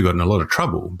 1 and 2 got in a lot of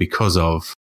trouble because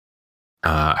of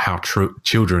how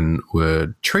children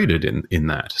were treated in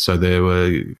that. So there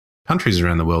were countries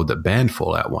around the world that banned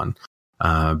Fallout 1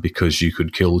 because you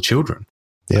could kill children.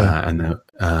 Yeah.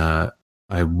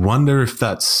 I wonder if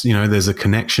that's, there's a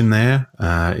connection there.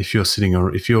 If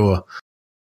you're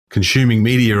consuming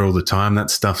media all the time, that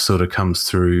stuff sort of comes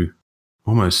through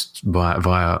almost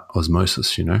via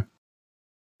osmosis,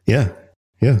 Yeah,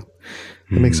 that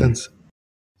makes sense.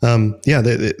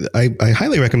 I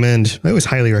highly recommend. I always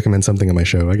highly recommend something on my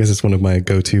show. I guess it's one of my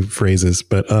go-to phrases.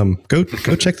 But go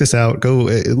check this out. Go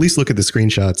at least look at the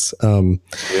screenshots.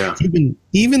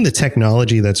 Even the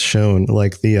technology that's shown,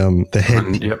 like the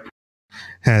head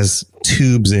has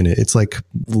tubes in it. It's like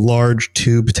large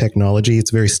tube technology. It's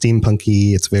very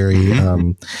steampunky. It's very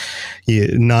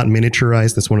not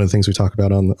miniaturized. That's one of the things we talk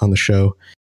about on the show.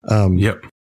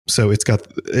 So it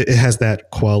has that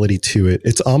quality to it.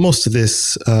 It's almost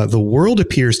this, the world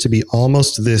appears to be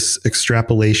almost this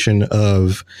extrapolation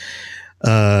of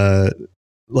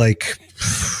like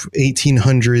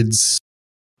 1800s.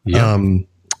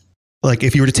 Like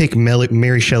if you were to take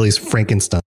Mary Shelley's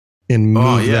Frankenstein and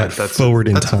move that forward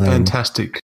in time. That's a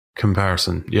fantastic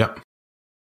comparison. Yep.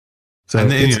 So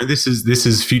and then, this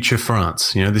is future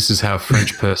France. This is how a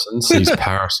French person sees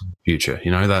Paris in the future.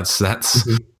 That's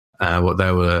what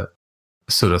they were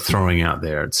sort of throwing out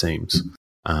there, it seems.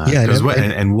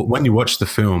 When you watch the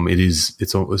film,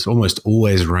 it's almost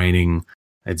always raining.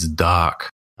 It's dark.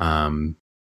 And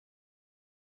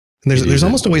there's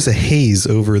almost always a haze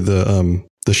over the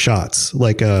shots.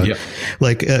 Like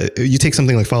you take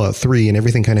something like Fallout 3 and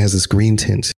everything kind of has this green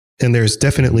tint. And there's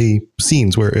definitely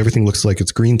scenes where everything looks like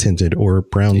it's green tinted or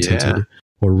brown tinted.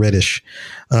 Or reddish,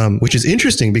 which is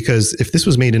interesting because if this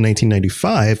was made in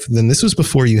 1995, then this was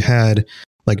before you had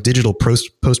like digital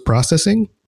post-processing.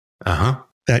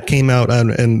 That came out,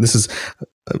 and this is,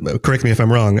 correct me if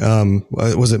I'm wrong,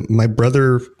 was it My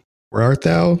Brother, Where Art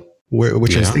Thou?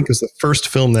 Which I think is the first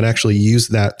film that actually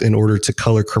used that in order to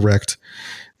color correct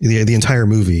the entire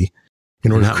movie.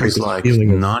 In order to create like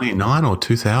 99 or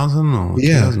 2000 or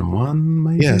 2001,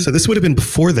 maybe? Yeah, so this would have been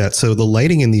before that. So the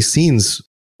lighting in these scenes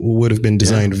would have been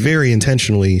designed very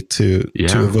intentionally to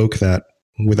evoke that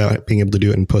without being able to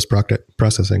do it in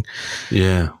post-processing.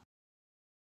 Yeah.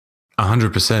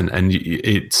 100%. And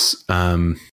it's,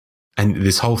 and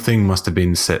this whole thing must have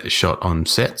been shot on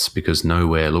sets because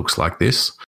nowhere looks like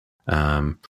this.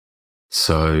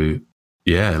 So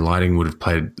lighting would have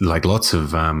played like lots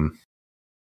of,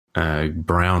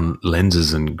 brown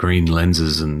lenses and green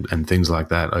lenses and things like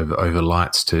that over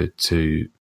lights to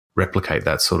replicate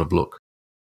that sort of look.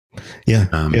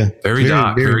 Very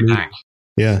dark, very dank.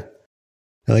 Yeah,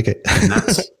 I like it. And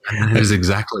that is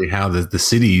exactly how the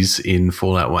cities in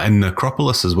Fallout 1 and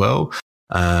Necropolis as well.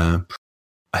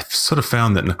 I sort of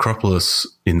found that Necropolis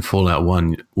in Fallout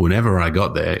 1, whenever I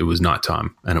got there, it was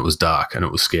nighttime and it was dark and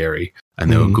it was scary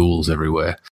and there were ghouls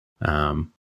everywhere. I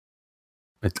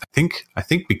think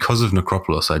because of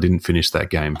Necropolis, I didn't finish that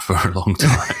game for a long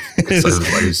time. It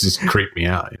just creeped me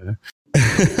out. You know?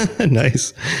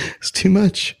 Nice. It's too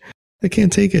much. I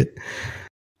can't take it.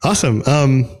 Awesome.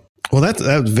 Well, that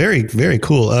was very, very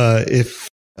cool.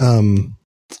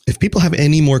 If people have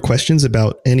any more questions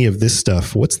about any of this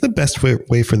stuff, what's the best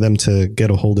way for them to get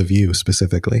a hold of you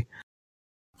specifically?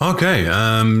 Okay.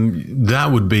 That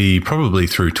would be probably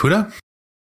through Twitter,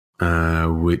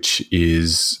 which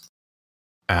is,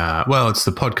 it's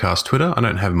the podcast Twitter. I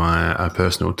don't have my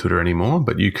personal Twitter anymore,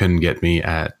 but you can get me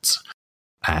at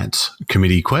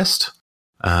Committee Quest.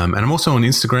 And I'm also on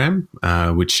Instagram,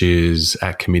 which is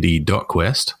at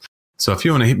committee.quest. So if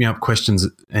you want to hit me up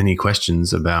any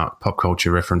questions about pop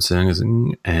culture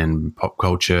referencing and pop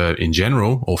culture in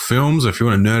general, or films, or if you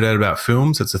want to nerd out about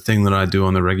films, it's a thing that I do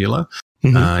on the regular.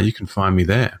 You can find me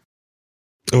there.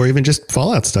 Or even just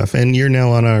Fallout stuff. And you're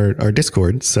now on our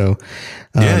Discord. So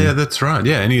yeah, that's right.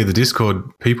 Yeah, any of the Discord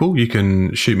people, you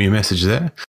can shoot me a message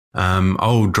there.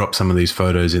 I'll drop some of these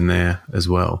photos in there as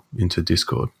well into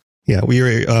Discord. Yeah,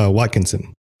 we're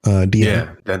Watkinson. DM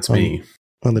yeah, that's me.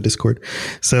 On the Discord.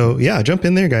 So yeah, jump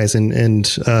in there, guys, and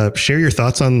share your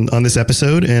thoughts on this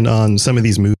episode and on some of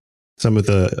these movies, some of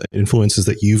the influences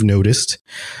that you've noticed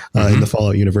in the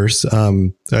Fallout universe.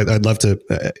 I'd love to,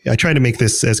 I try to make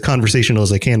this as conversational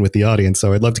as I can with the audience.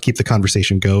 So I'd love to keep the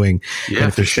conversation going. Yeah, and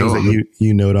if there's things that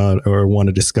you note on or want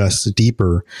to discuss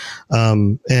deeper.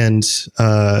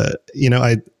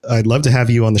 I'd love to have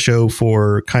you on the show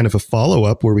for kind of a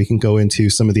follow-up where we can go into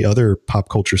some of the other pop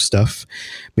culture stuff.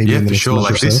 Maybe for sure.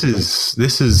 Like this is,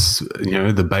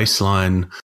 the baseline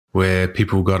where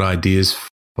people got ideas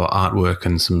for artwork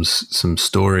and some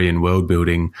story and world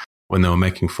building when they were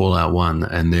making Fallout 1,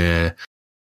 and there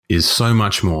is so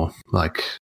much more. Like,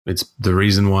 it's the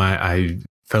reason why I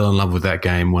fell in love with that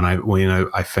game when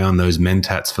I found those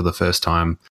Mentats for the first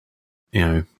time,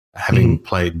 having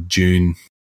played Dune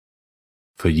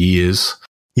for years.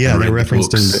 Yeah, they're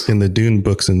referenced in the Dune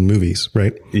books and movies,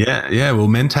 right? Yeah. Well,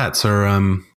 Mentats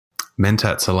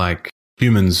are like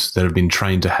humans that have been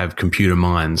trained to have computer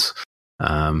minds.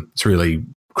 It's really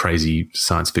crazy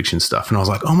science fiction stuff. And I was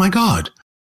like, oh my God,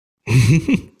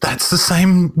 that's the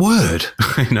same word.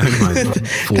 My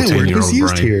 14-year-old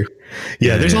brain. Here.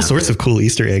 Yeah, there's all sorts of cool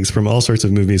Easter eggs from all sorts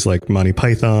of movies like Monty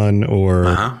Python or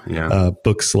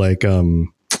books like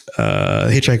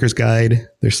Hitchhiker's Guide.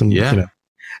 There's some,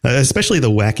 especially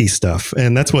the wacky stuff.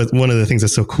 And that's one of the things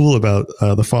that's so cool about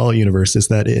the Fallout universe is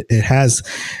that it has,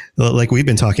 like we've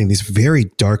been talking, these very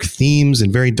dark themes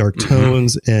and very dark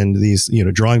tones, and these,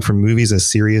 drawing from movies as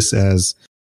serious as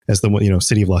the one,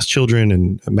 City of Lost Children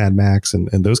and Mad Max and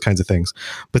those kinds of things.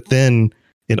 But then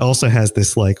it also has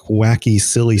this like wacky,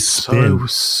 silly spin.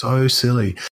 So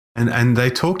silly. And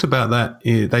they talked about that.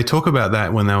 They talk about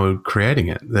that when they were creating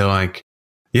it. They're like,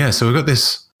 yeah, so we've got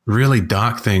this really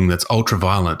dark thing that's ultra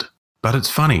violent, but it's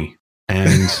funny.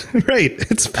 And right.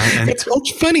 It's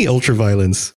funny, ultra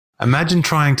violence. Imagine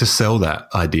trying to sell that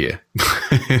idea.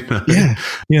 Yeah.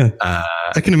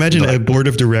 I can imagine a board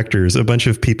of directors, a bunch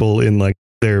of people in like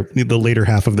the later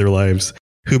half of their lives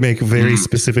who make very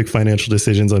specific financial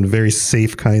decisions on very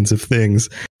safe kinds of things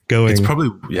going. It's probably,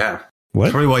 It's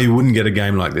probably why you wouldn't get a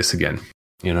game like this again.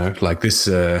 Like this,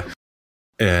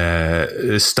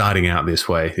 starting out this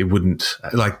way, it wouldn't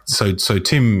so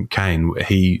Tim Kaine,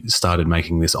 he started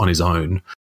making this on his own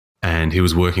and he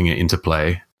was working at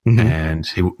Interplay and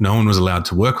no one was allowed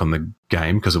to work on the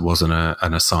game because it wasn't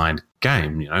an assigned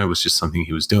game. It was just something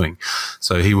he was doing.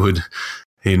 So he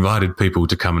invited people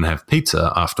to come and have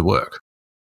pizza after work.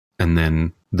 And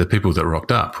then the people that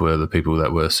rocked up were the people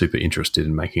that were super interested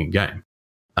in making a game.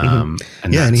 And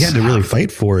he had to really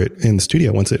fight for it in the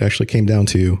studio once it actually came down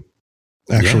to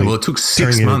it took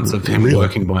 6 months of him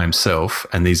working by himself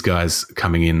and these guys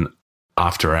coming in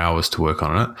after hours to work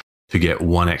on it to get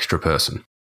one extra person.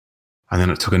 And then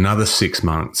it took another 6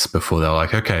 months before they were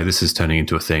like, okay, this is turning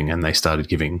into a thing. And they started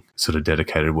giving sort of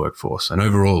dedicated workforce. And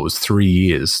overall, it was 3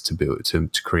 years to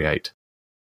create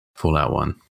Fallout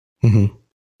 1. Mm-hmm.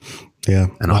 Yeah.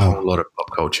 And a whole lot of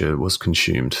pop culture was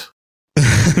consumed.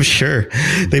 I'm sure.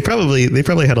 They probably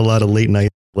had a lot of late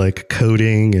night like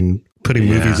coding and putting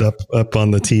movies up on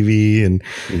the TV and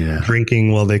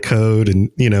drinking while they code and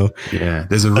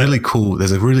there's a really cool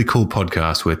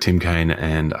podcast where Tim Kaine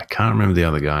and I can't remember the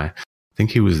other guy, I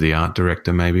think he was the art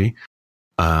director maybe,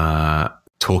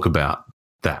 talk about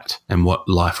that and what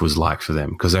life was like for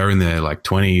them because they were in their like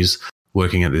 20s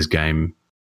working at this game,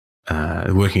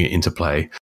 working at Interplay,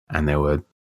 and they were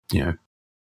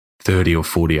 30 or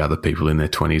 40 other people in their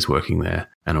 20s working there.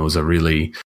 And it was a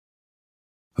really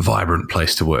vibrant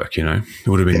place to work, It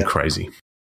would have been crazy.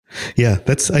 Yeah,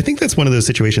 I think that's one of those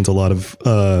situations a lot of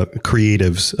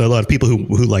creatives, a lot of people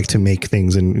who like to make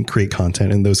things and create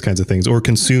content and those kinds of things, or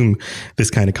consume this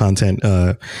kind of content,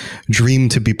 dream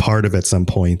to be part of at some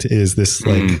point, is this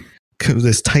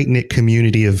this tight-knit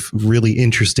community of really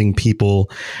interesting people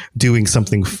doing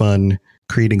something fun,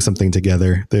 creating something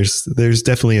together. There's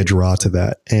definitely a draw to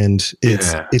that. And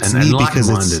it's neat because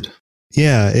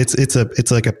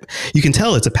it's like you can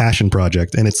tell it's a passion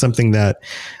project, and it's something that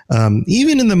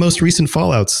even in the most recent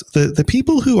Fallouts, the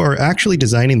people who are actually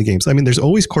designing the games, I mean, there's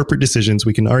always corporate decisions.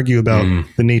 We can argue about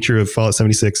the nature of Fallout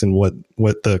 76 and what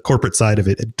the corporate side of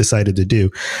it decided to do.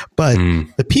 But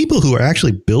the people who are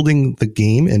actually building the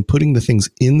game and putting the things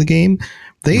in the game,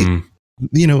 they,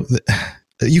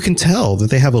 you can tell that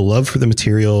they have a love for the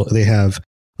material. They have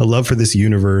a love for this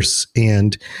universe,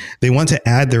 and they want to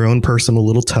add their own personal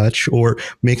little touch or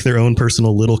make their own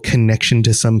personal little connection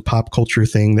to some pop culture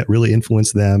thing that really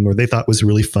influenced them or they thought was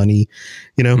really funny,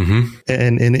 and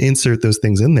insert those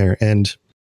things in there. And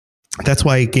that's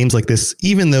why games like this,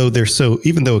 even though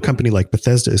a company like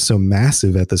Bethesda is so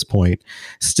massive at this point,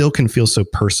 still can feel so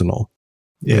personal.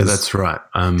 Yeah, that's right.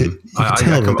 I've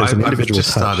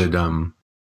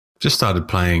just started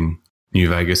playing New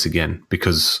Vegas again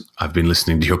because I've been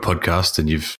listening to your podcast and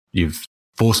you've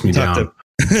forced me down.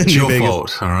 It's your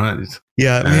fault. All right.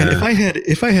 Yeah, man.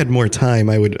 If I had more time,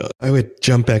 I would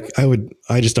jump back.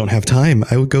 I just don't have time.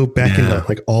 I would go back into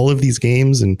like all of these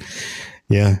games and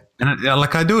And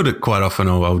I do it quite often.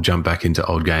 I'll jump back into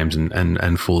old games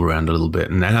and fool around a little bit.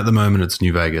 And at the moment it's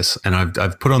New Vegas, and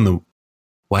I've put on the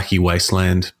Wacky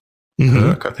Wasteland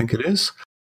perk, I think it is.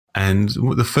 And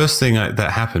the first thing that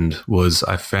happened was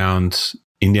I found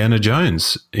Indiana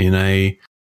Jones in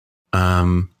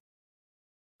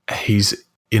he's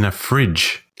in a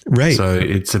fridge. Right. So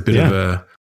it's a bit of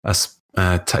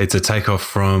it's a takeoff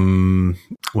from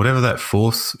whatever that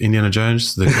fourth Indiana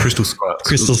Jones, the Crystal Skulls.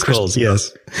 Crystal Skulls,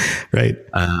 yes. Right.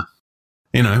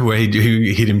 Where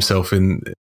he hid himself in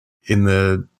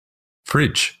the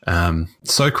fridge.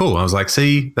 So cool. I was like,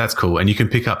 see, that's cool. And you can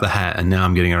pick up the hat, and now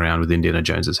I'm getting around with Indiana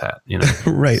Jones's hat,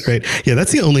 Right. Yeah,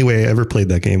 that's the only way I ever played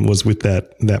that game was with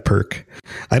that perk.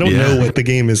 I don't know what the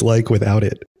game is like without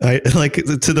it. I like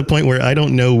to the point where I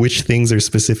don't know which things are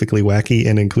specifically wacky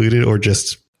and included or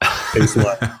just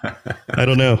baseline. I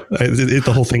don't know.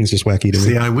 The whole thing's just wacky to me.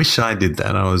 See, I wish I did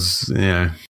that. I was,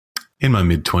 in my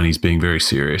mid-20s being very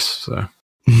serious, so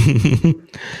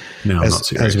no, I'm not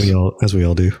serious. As we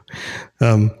all do.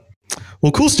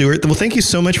 Well, cool, Stuart. Well, thank you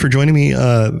so much for joining me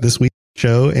this week's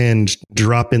show and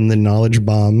dropping the knowledge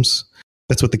bombs.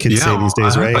 That's what the kids say these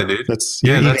days, right? That's a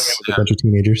bunch of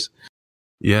teenagers.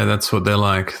 Yeah, that's what they're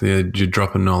like. You're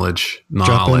dropping knowledge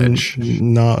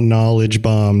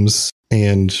bombs.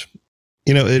 And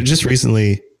just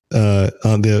recently,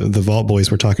 the Vault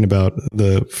Boys were talking about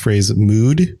the phrase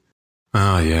 "mood."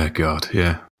 Oh yeah, God,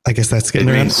 yeah. I guess that's getting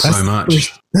around so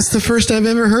much. That's the first I've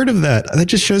ever heard of that. That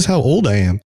just shows how old I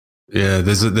am. Yeah,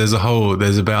 there's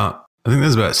about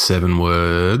 7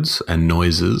 words and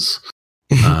noises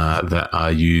that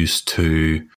are used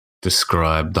to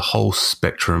describe the whole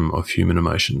spectrum of human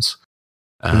emotions.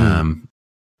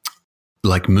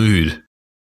 Like mood.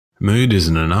 Mood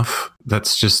isn't enough.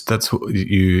 That's what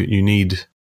you need.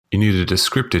 You need a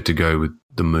descriptor to go with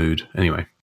the mood. Anyway.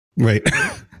 Right.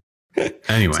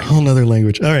 Anyway, it's a whole nother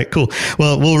language. All right, cool.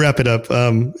 Well, we'll wrap it up.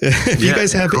 If you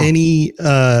guys have any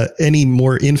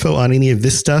more info on any of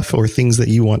this stuff or things that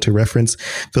you want to reference,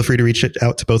 feel free to reach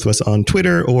out to both of us on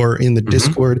Twitter or in the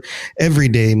Discord. Every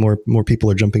day, more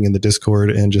people are jumping in the Discord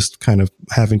and just kind of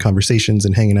having conversations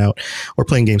and hanging out or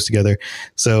playing games together.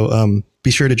 So be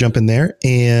sure to jump in there.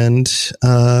 And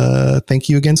thank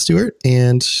you again, Stuart.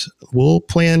 And we'll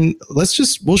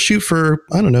shoot for,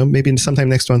 I don't know, maybe sometime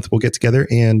next month we'll get together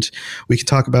and we can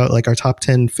talk about like our top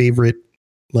 10 favorite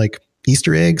like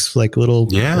Easter eggs, like little.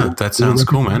 Yeah, that sounds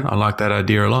cool, man. I like that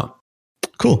idea a lot.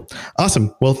 Cool.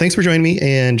 Awesome. Well, thanks for joining me.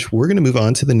 And we're going to move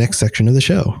on to the next section of the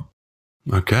show.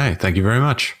 Okay. Thank you very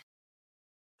much.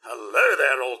 Hello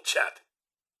there, old chap.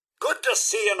 Good to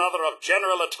see another of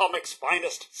General Atomic's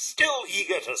finest, still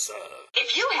eager to serve.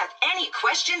 If you have any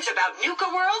questions about Nuka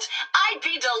World, I'd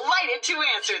be delighted to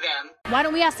answer them. Why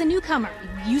don't we ask the newcomer?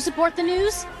 You support the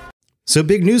news? So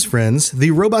big news, friends.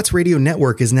 The Robots Radio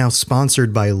Network is now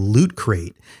sponsored by Loot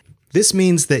Crate. This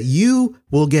means that you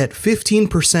will get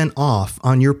 15% off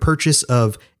on your purchase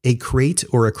of a crate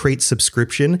or a crate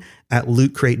subscription at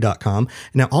lootcrate.com.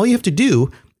 Now, all you have to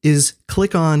do is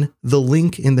click on the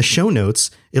link in the show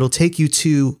notes. It'll take you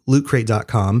to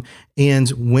lootcrate.com. And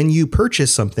when you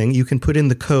purchase something, you can put in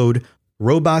the code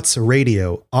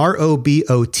RobotsRadio,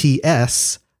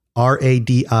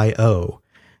 ROBOTSRADIO.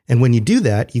 And when you do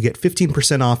that, you get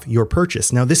 15% off your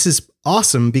purchase. Now, this is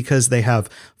awesome because they have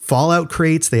Fallout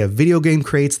crates, they have video game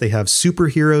crates, they have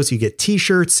superheroes. You get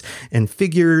t-shirts and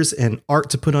figures and art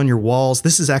to put on your walls.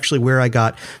 This is actually where I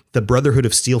got the Brotherhood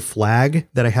of Steel flag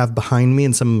that I have behind me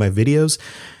in some of my videos.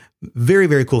 Very,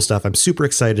 very cool stuff. I'm super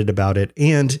excited about it.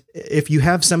 And if you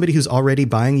have somebody who's already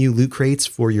buying you loot crates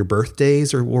for your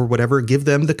birthdays or whatever, give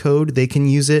them the code. They can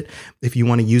use it if you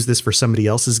want to use this for somebody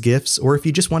else's gifts, or if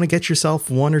you just want to get yourself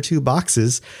 1 or 2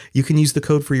 boxes, you can use the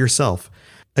code for yourself.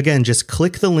 Again, just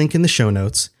click the link in the show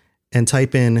notes and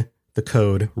type in the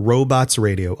code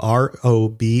RobotsRadio,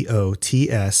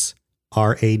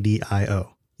 ROBOTSRADIO.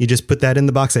 You just put that in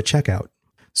the box at checkout.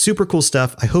 Super cool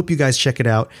stuff. I hope you guys check it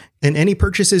out. And any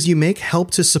purchases you make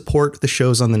help to support the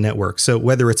shows on the network. So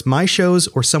whether it's my shows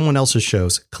or someone else's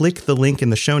shows, click the link in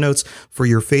the show notes for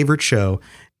your favorite show.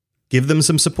 Give them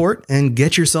some support and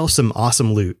get yourself some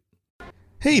awesome loot.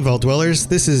 Hey, Vault Dwellers.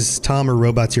 This is Tom or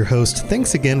Robots, your host.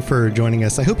 Thanks again for joining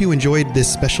us. I hope you enjoyed this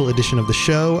special edition of the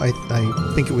show. I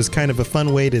think it was kind of a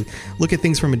fun way to look at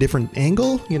things from a different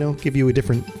angle, give you a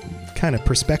different kind of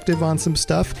perspective on some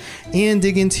stuff and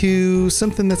dig into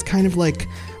something that's kind of like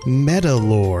meta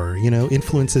lore,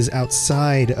 influences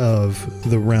outside of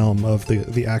the realm of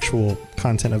the actual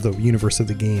content of the universe of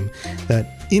the game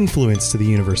that influence to the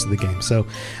universe of the game. So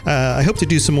I hope to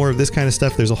do some more of this kind of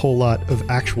stuff. There's a whole lot of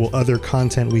actual other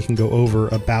content we can go over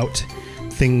about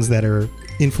things that are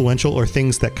influential or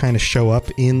things that kind of show up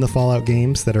in the Fallout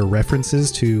games that are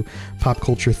references to pop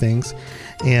culture things.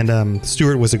 And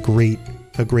Stuart was a great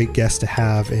guest to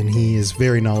have, and he is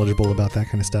very knowledgeable about that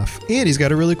kind of stuff. And he's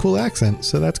got a really cool accent,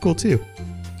 so that's cool too.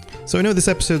 So I know this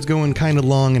episode's going kind of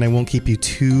long and I won't keep you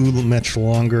too much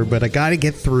longer, but I got to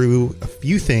get through a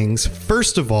few things.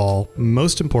 First of all,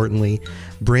 most importantly,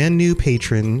 brand new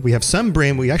patron. We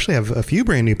actually have a few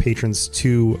brand new patrons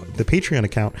to the Patreon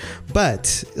account,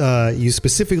 but you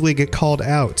specifically get called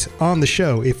out on the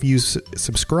show if you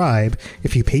subscribe,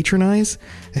 if you patronize.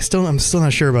 I'm still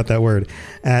not sure about that word,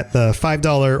 at the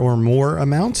 $5 or more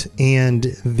amount. And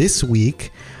this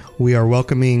week we are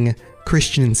welcoming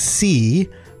Christian C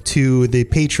to the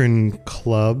patron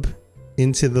club,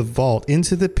 into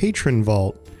the patron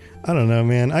vault. I don't know,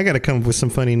 man. I got to come up with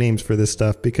some funny names for this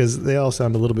stuff because they all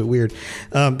sound a little bit weird.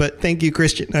 But thank you,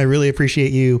 Christian. I really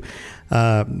appreciate you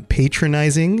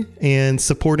patronizing and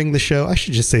supporting the show. I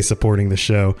should just say supporting the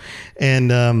show.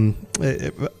 And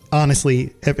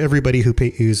honestly, everybody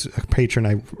who's a patron,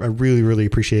 I really, really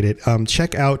appreciate it.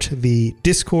 Check out the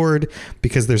Discord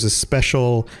because there's a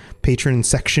special patron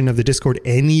section of the Discord.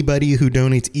 Anybody who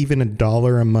donates even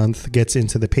 $1 a month gets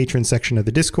into the patron section of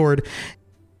the Discord.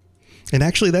 And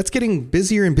actually, that's getting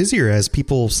busier and busier as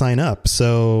people sign up.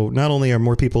 So not only are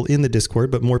more people in the Discord,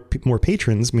 but more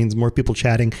patrons means more people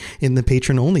chatting in the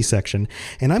patron only section.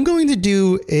 And I'm going to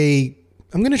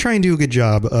try and do a good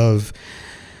job of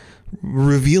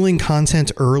revealing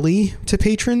content early to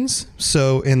patrons.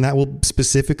 And that will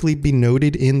specifically be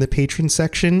noted in the patron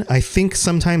section. I think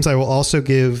sometimes I will also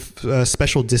give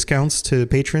special discounts to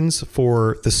patrons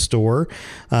for the store.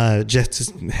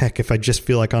 If I just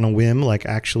feel like on a whim, like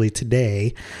actually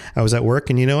today I was at work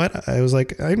and you know what? I was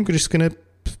like, I'm just going to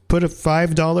put a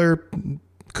 $5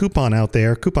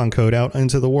 coupon code out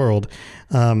into the world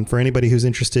for anybody who's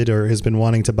interested or has been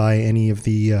wanting to buy any of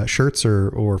the shirts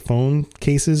or phone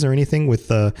cases or anything with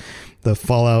the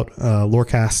Fallout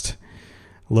Lorecast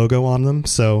logo on them.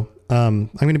 So I'm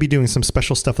going to be doing some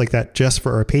special stuff like that just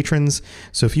for our patrons.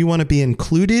 So if you want to be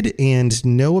included and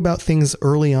know about things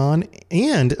early on,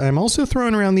 and I'm also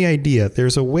throwing around the idea,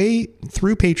 there's a way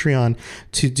through Patreon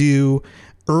to do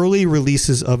early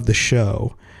releases of the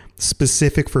show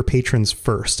specific for patrons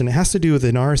first. And it has to do with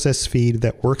an RSS feed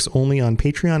that works only on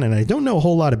Patreon. And I don't know a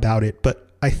whole lot about it, but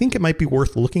I think it might be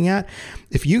worth looking at.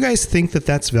 If you guys think that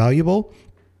that's valuable,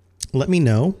 let me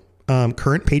know.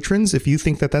 Current patrons, if you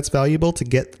think that that's valuable to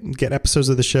get episodes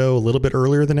of the show a little bit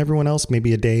earlier than everyone else,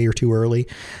 maybe a day or two early,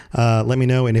 let me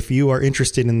know. And if you are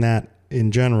interested in that in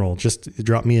general, just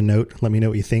drop me a note. Let me know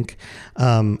what you think.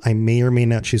 I may or may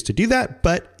not choose to do that,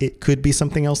 but it could be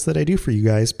something else that I do for you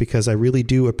guys because I really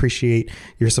do appreciate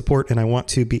your support and I want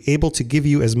to be able to give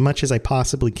you as much as I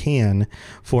possibly can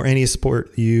for any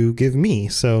support you give me.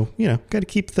 So, got to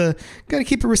keep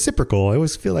it reciprocal. I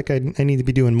always feel like I need to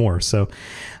be doing more. So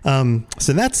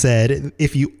that said,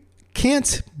 if you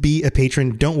can't be a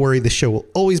patron, don't worry. The show will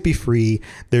always be free.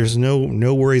 There's no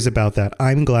worries about that.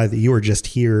 I'm glad that you are just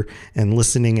here and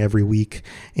listening every week.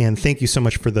 And thank you so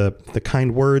much for the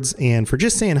kind words and for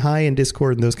just saying hi in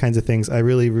Discord and those kinds of things. I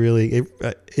really,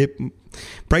 it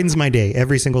brightens my day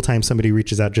every single time somebody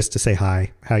reaches out just to say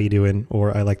hi, how you doing,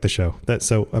 or I like the show.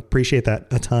 So appreciate that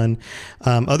a ton.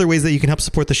 Other ways that you can help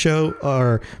support the show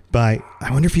are by,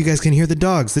 I wonder if you guys can hear the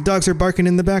dogs. The dogs are barking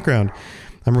in the background.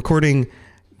 I'm recording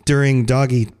during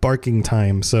doggy barking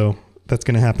time, so that's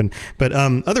going to happen. But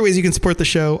other ways you can support the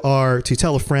show are to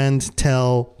tell a friend,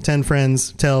 tell 10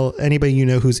 friends, tell anybody you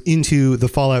know who's into the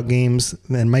Fallout games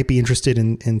and might be interested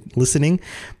in listening.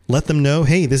 Let them know,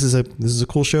 hey, this is a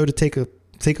cool show to take a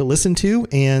listen to.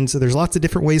 And so there's lots of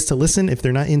different ways to listen. If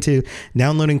they're not into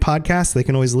downloading podcasts, they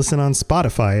can always listen on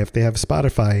Spotify if they have a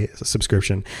Spotify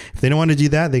subscription. If they don't want to do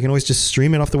that, they can always just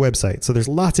stream it off the website. So there's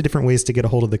lots of different ways to get a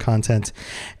hold of the content.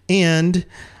 And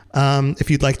if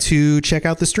you'd like to check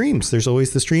out the streams, there's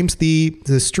always the streams.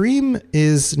 The stream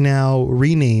is now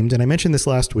renamed, and I mentioned this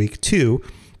last week too,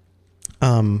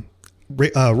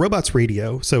 Robots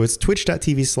Radio. So it's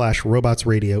twitch.tv/Robots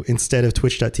Radio instead of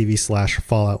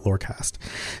twitch.tv/Fallout Lorecast.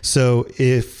 So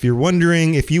if you're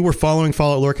wondering, if you were following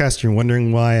Fallout Lorecast, you're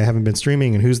wondering why I haven't been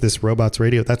streaming and who's this Robots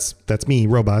Radio, that's me,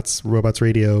 Robots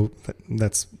Radio.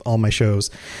 That's all my shows.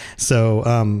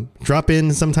 So drop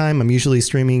in sometime. I'm usually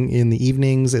streaming in the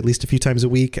evenings, at least a few times a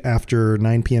week after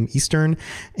 9 p.m. Eastern.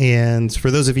 And for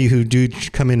those of you who do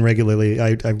come in regularly,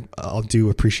 I'll do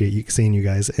appreciate seeing you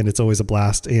guys, and it's always a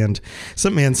blast. And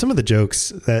some of the jokes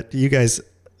that you guys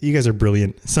are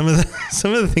brilliant. Some of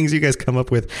the things you guys come up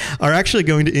with are actually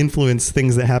going to influence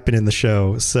things that happen in the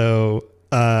show. So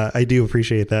I do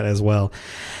appreciate that as well.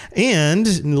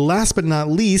 And last but not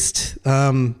least,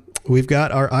 we've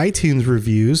got our iTunes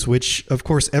reviews, which of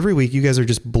course every week you guys are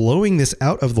just blowing this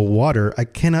out of the water. I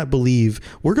cannot believe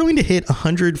we're going to hit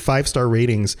 100 5-star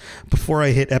ratings before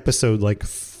I hit episode like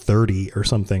 30 or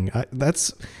something.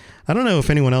 I don't know if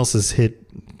anyone else has hit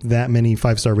that many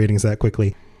 5-star ratings that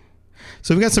quickly.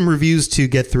 So we've got some reviews to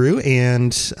get through,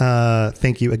 and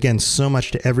thank you again so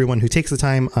much to everyone who takes the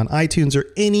time on iTunes or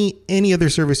any other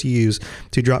service you use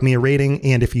to drop me a rating.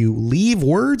 And if you leave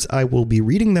words, I will be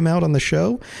reading them out on the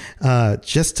show,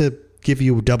 just to give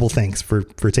you double thanks for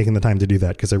taking the time to do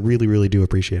that, because I really, really do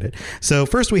appreciate it. So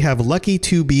first we have Lucky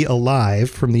to Be Alive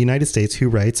from the United States, who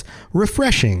writes,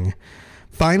 refreshing.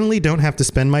 Finally, don't have to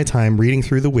spend my time reading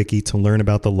through the wiki to learn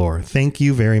about the lore. Thank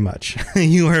you very much.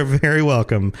 You are very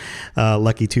welcome,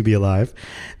 Lucky to Be Alive.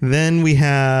 Then we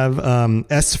have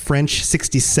S French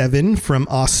 67 from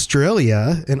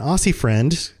Australia, an Aussie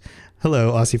friend.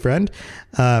 Hello, Aussie friend.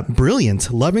 Brilliant.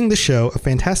 Loving the show. A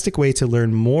fantastic way to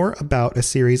learn more about a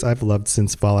series I've loved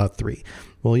since Fallout 3.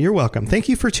 Well, you're welcome. Thank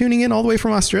you for tuning in all the way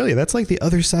from Australia. That's like the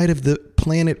other side of the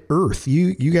planet Earth.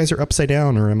 You guys are upside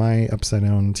down, or am I upside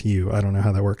down to you? I don't know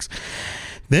how that works.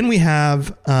 Then we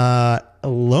have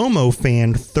Lomo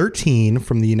Fan 13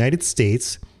 from the United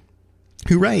States,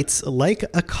 who writes, like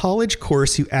a college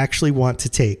course you actually want to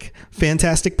take.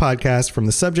 Fantastic podcast, from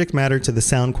the subject matter to the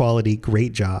sound quality.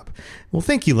 Great job. Well,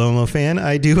 thank you, Lomo Fan.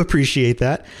 I do appreciate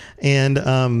that. And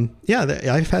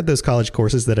I've had those college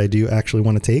courses that I do actually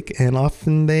want to take. And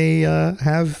often they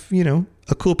have,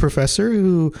 a cool professor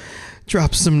who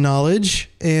drops some knowledge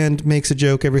and makes a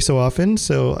joke every so often.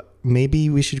 So maybe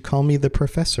we should call me the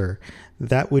professor.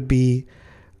 That would be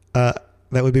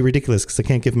ridiculous, because I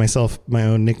can't give myself my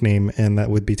own nickname, and that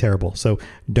would be terrible. So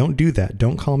don't do that.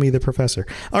 Don't call me the professor.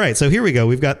 All right, so here we go.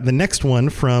 We've got the next one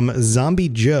from Zombie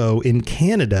Joe in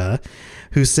Canada,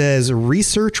 who says,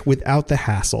 research without the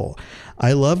hassle.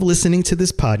 I love listening to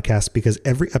this podcast because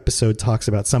every episode talks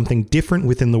about something different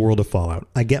within the world of Fallout.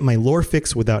 I get my lore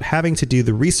fix without having to do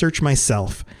the research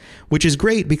myself, which is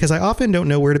great because I often don't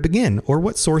know where to begin or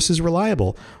what source is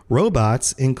reliable.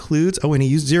 Robots includes, and he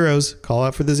used zeros, call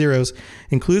out for the zeros,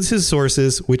 includes his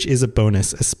sources, which is a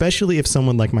bonus, especially if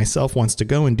someone like myself wants to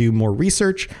go and do more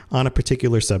research on a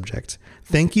particular subject.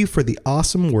 Thank you for the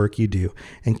awesome work you do,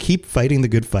 and keep fighting the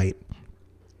good fight.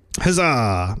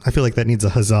 Huzzah! I feel like that needs a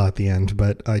huzzah at the end,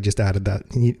 but I just added that.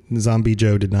 Zombie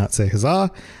Joe did not say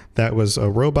huzzah. That was a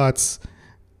Robots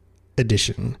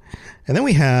edition. And then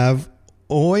we have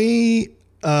OI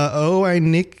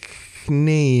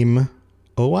nickname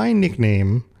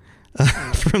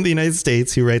from the United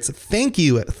States, who writes, thank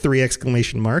you, 3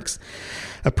 exclamation marks.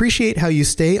 Appreciate how you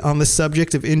stay on the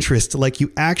subject of interest, like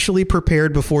you actually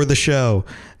prepared before the show,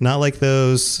 not like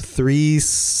those 3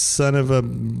 son of a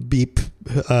beep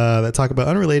that talk about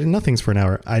unrelated nothings for an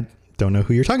hour. don't know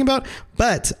who you're talking about,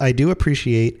 but I do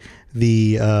appreciate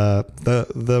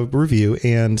the review,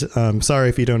 and sorry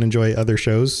if you don't enjoy other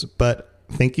shows, but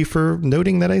thank you for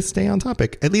noting that I stay on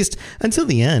topic, at least until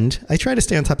the end. I try to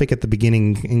stay on topic at the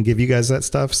beginning and give you guys that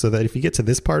stuff so that if you get to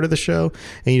this part of the show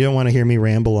and you don't want to hear me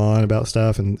ramble on about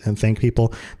stuff and thank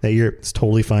people, that it's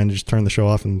totally fine to just turn the show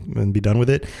off and be done with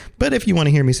it. But if you want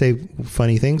to hear me say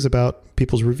funny things about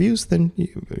people's reviews, then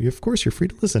of course you're free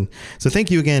to listen. So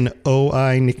thank you again,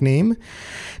 OI nickname.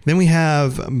 Then we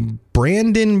have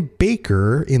Brandon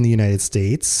Baker in the United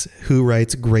States, who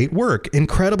writes, great work.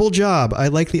 Incredible job. I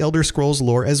like the Elder Scrolls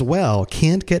lore as well.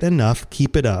 Can't get enough.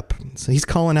 Keep it up. So he's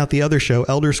calling out the other show,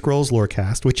 Elder Scrolls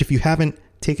Lorecast, which if you haven't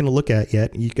taken a look at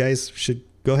yet, you guys should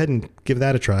go ahead and give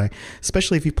that a try,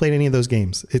 especially if you've played any of those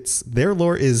games. Their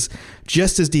lore is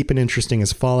just as deep and interesting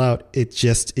as Fallout. It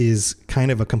just is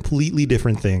kind of a completely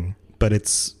different thing, but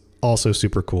it's also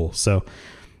super cool. So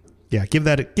yeah, give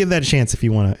that a chance if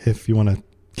you want to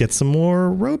get some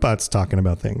more robots talking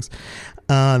about things.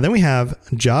 Then we have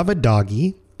Java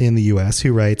Doggy in the US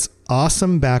who writes,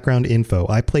 awesome background info.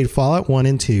 I played Fallout 1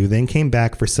 and 2, then came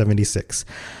back for 76.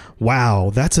 Wow,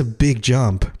 that's a big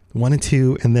jump. 1 and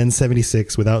 2 and then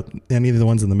 76 without any of the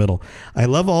ones in the middle. I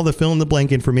love all the fill in the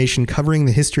blank information covering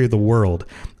the history of the world.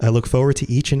 I look forward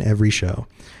to each and every show.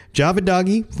 Java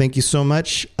Doggy, thank you so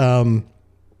much.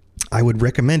 I would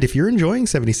recommend, if you're enjoying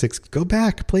 76, go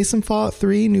back, play some Fallout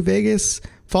 3, New Vegas.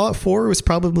 Fallout 4 was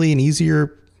probably an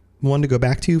easier one to go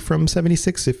back to from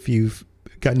 76 if you've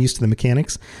gotten used to the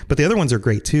mechanics. But the other ones are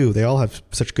great too. They all have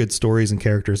such good stories and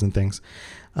characters and things.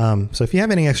 So if you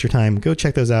have any extra time, go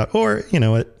check those out. Or, you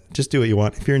know what, just do what you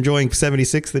want. If you're enjoying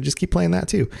 76, then just keep playing that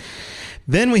too.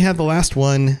 Then we have the last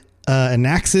one.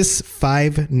 Anaxis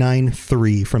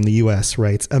 593 from the US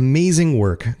writes, amazing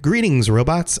work. Greetings,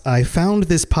 robots. I found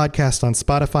this podcast on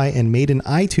Spotify and made an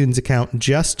iTunes account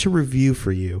just to review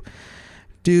for you.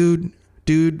 Dude,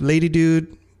 lady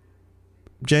dude,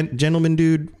 gentleman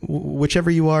dude,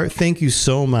 whichever you are, thank you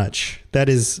so much. That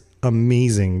is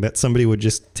amazing that somebody would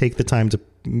just take the time to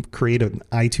create an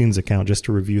iTunes account just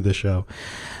to review the show.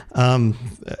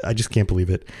 I just can't believe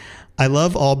it. I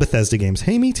love all Bethesda games.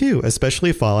 Hey, me too,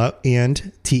 especially Fallout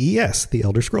and TES, The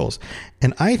Elder Scrolls.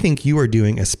 And I think you are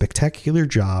doing a spectacular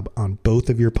job on both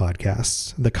of your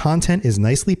podcasts. The content is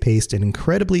nicely paced and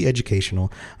incredibly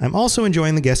educational. I'm also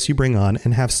enjoying the guests you bring on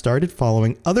and have started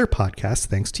following other podcasts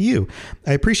thanks to you.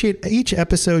 I appreciate each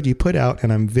episode you put out,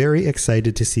 and I'm very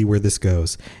excited to see where this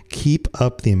goes. Keep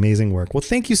up the amazing work. Well,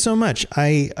 thank you so much.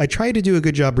 I try to do a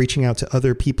good job reaching out to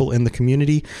other people in the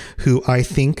community who I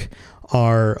think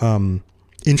are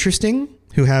interesting,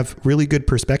 who have really good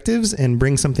perspectives and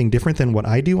bring something different than what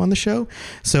I do on the show.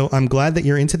 So I'm glad that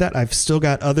you're into that. I've still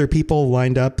got other people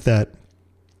lined up that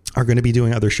are going to be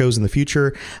doing other shows in the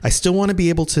future. I still want to be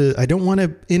able to, I don't want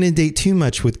to inundate too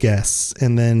much with guests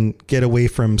and then get away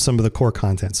from some of the core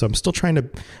content. So I'm still trying to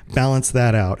balance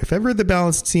that out. If ever the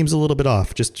balance seems a little bit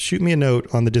off, just shoot me a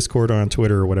note on the Discord or on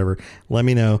Twitter or whatever. Let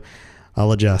me know.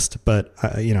 I'll adjust, but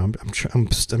I'm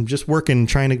just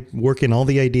trying to work in all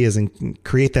the ideas and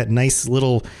create that nice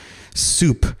little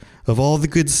soup of all the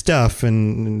good stuff.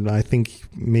 And I think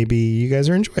maybe you guys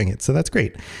are enjoying it. So that's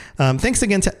great. Thanks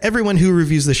again to everyone who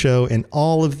reviews the show and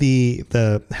all of the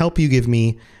help you give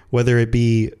me, whether it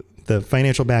be the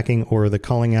financial backing or the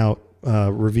calling out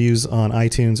reviews on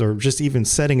iTunes, or just even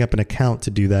setting up an account to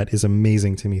do that is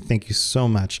amazing to me. Thank you so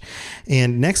much.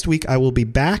 And next week I will be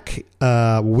back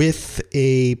with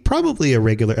probably a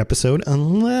regular episode,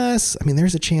 unless,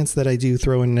 there's a chance that I do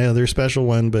throw in another special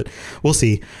one, but we'll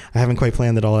see. I haven't quite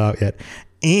planned it all out yet.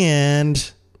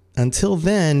 And until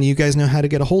then, you guys know how to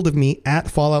get a hold of me at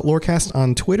Fallout Lorecast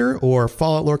on Twitter or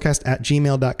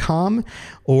falloutlorecast@gmail.com,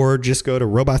 or just go to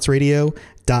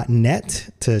robotsradio.net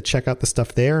to check out the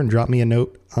stuff there and drop me a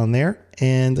note on there.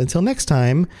 And until next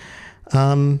time,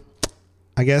 I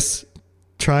guess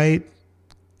try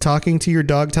talking to your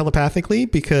dog telepathically,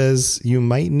 because you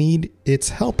might need its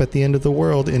help at the end of the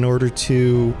world in order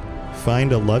to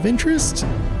find a love interest.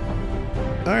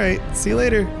 All right, see you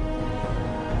later.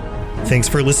 Thanks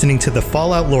for listening to the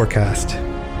Fallout Lorecast.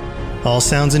 All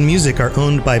sounds and music are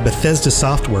owned by Bethesda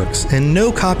Softworks, and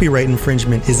no copyright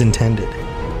infringement is intended.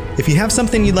 If you have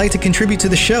something you'd like to contribute to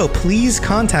the show, please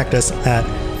contact us at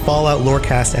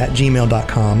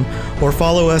falloutlorecast@gmail.com, or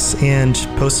follow us and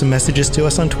post some messages to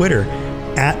us on Twitter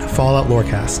at Fallout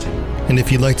Lorecast. And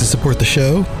if you'd like to support the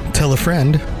show, tell a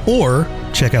friend, or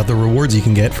check out the rewards you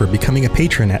can get for becoming a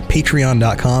patron at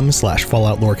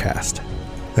patreon.com/falloutlorecast.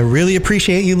 I really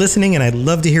appreciate you listening, and I'd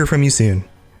love to hear from you soon.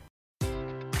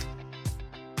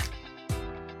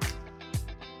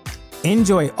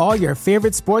 Enjoy all your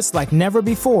favorite sports like never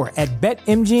before at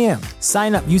BetMGM.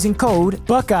 Sign up using code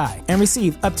Buckeye and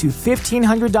receive up to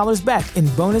 $1,500 back in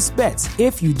bonus bets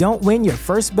if you don't win your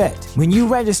first bet. When you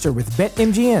register with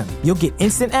BetMGM, you'll get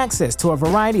instant access to a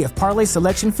variety of parlay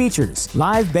selection features,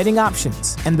 live betting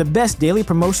options, and the best daily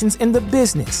promotions in the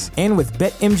business. And with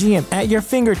BetMGM at your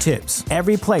fingertips,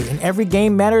 every play and every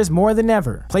game matters more than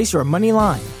ever. Place your money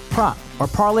line, prop, or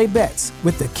parlay bets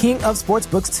with the king of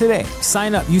sportsbooks today.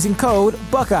 Sign up using code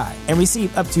Buckeye and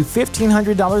receive up to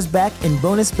 $1,500 back in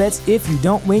bonus bets if you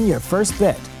don't win your first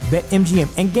bet. BetMGM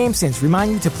and GameSense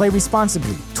remind you to play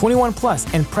responsibly. 21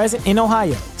 plus and present in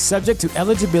Ohio, subject to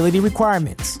eligibility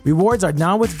requirements. Rewards are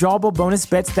non-withdrawable bonus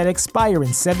bets that expire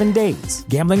in 7 days.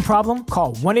 Gambling problem?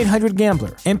 Call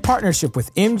 1-800-GAMBLER in partnership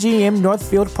with MGM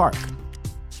Northfield Park.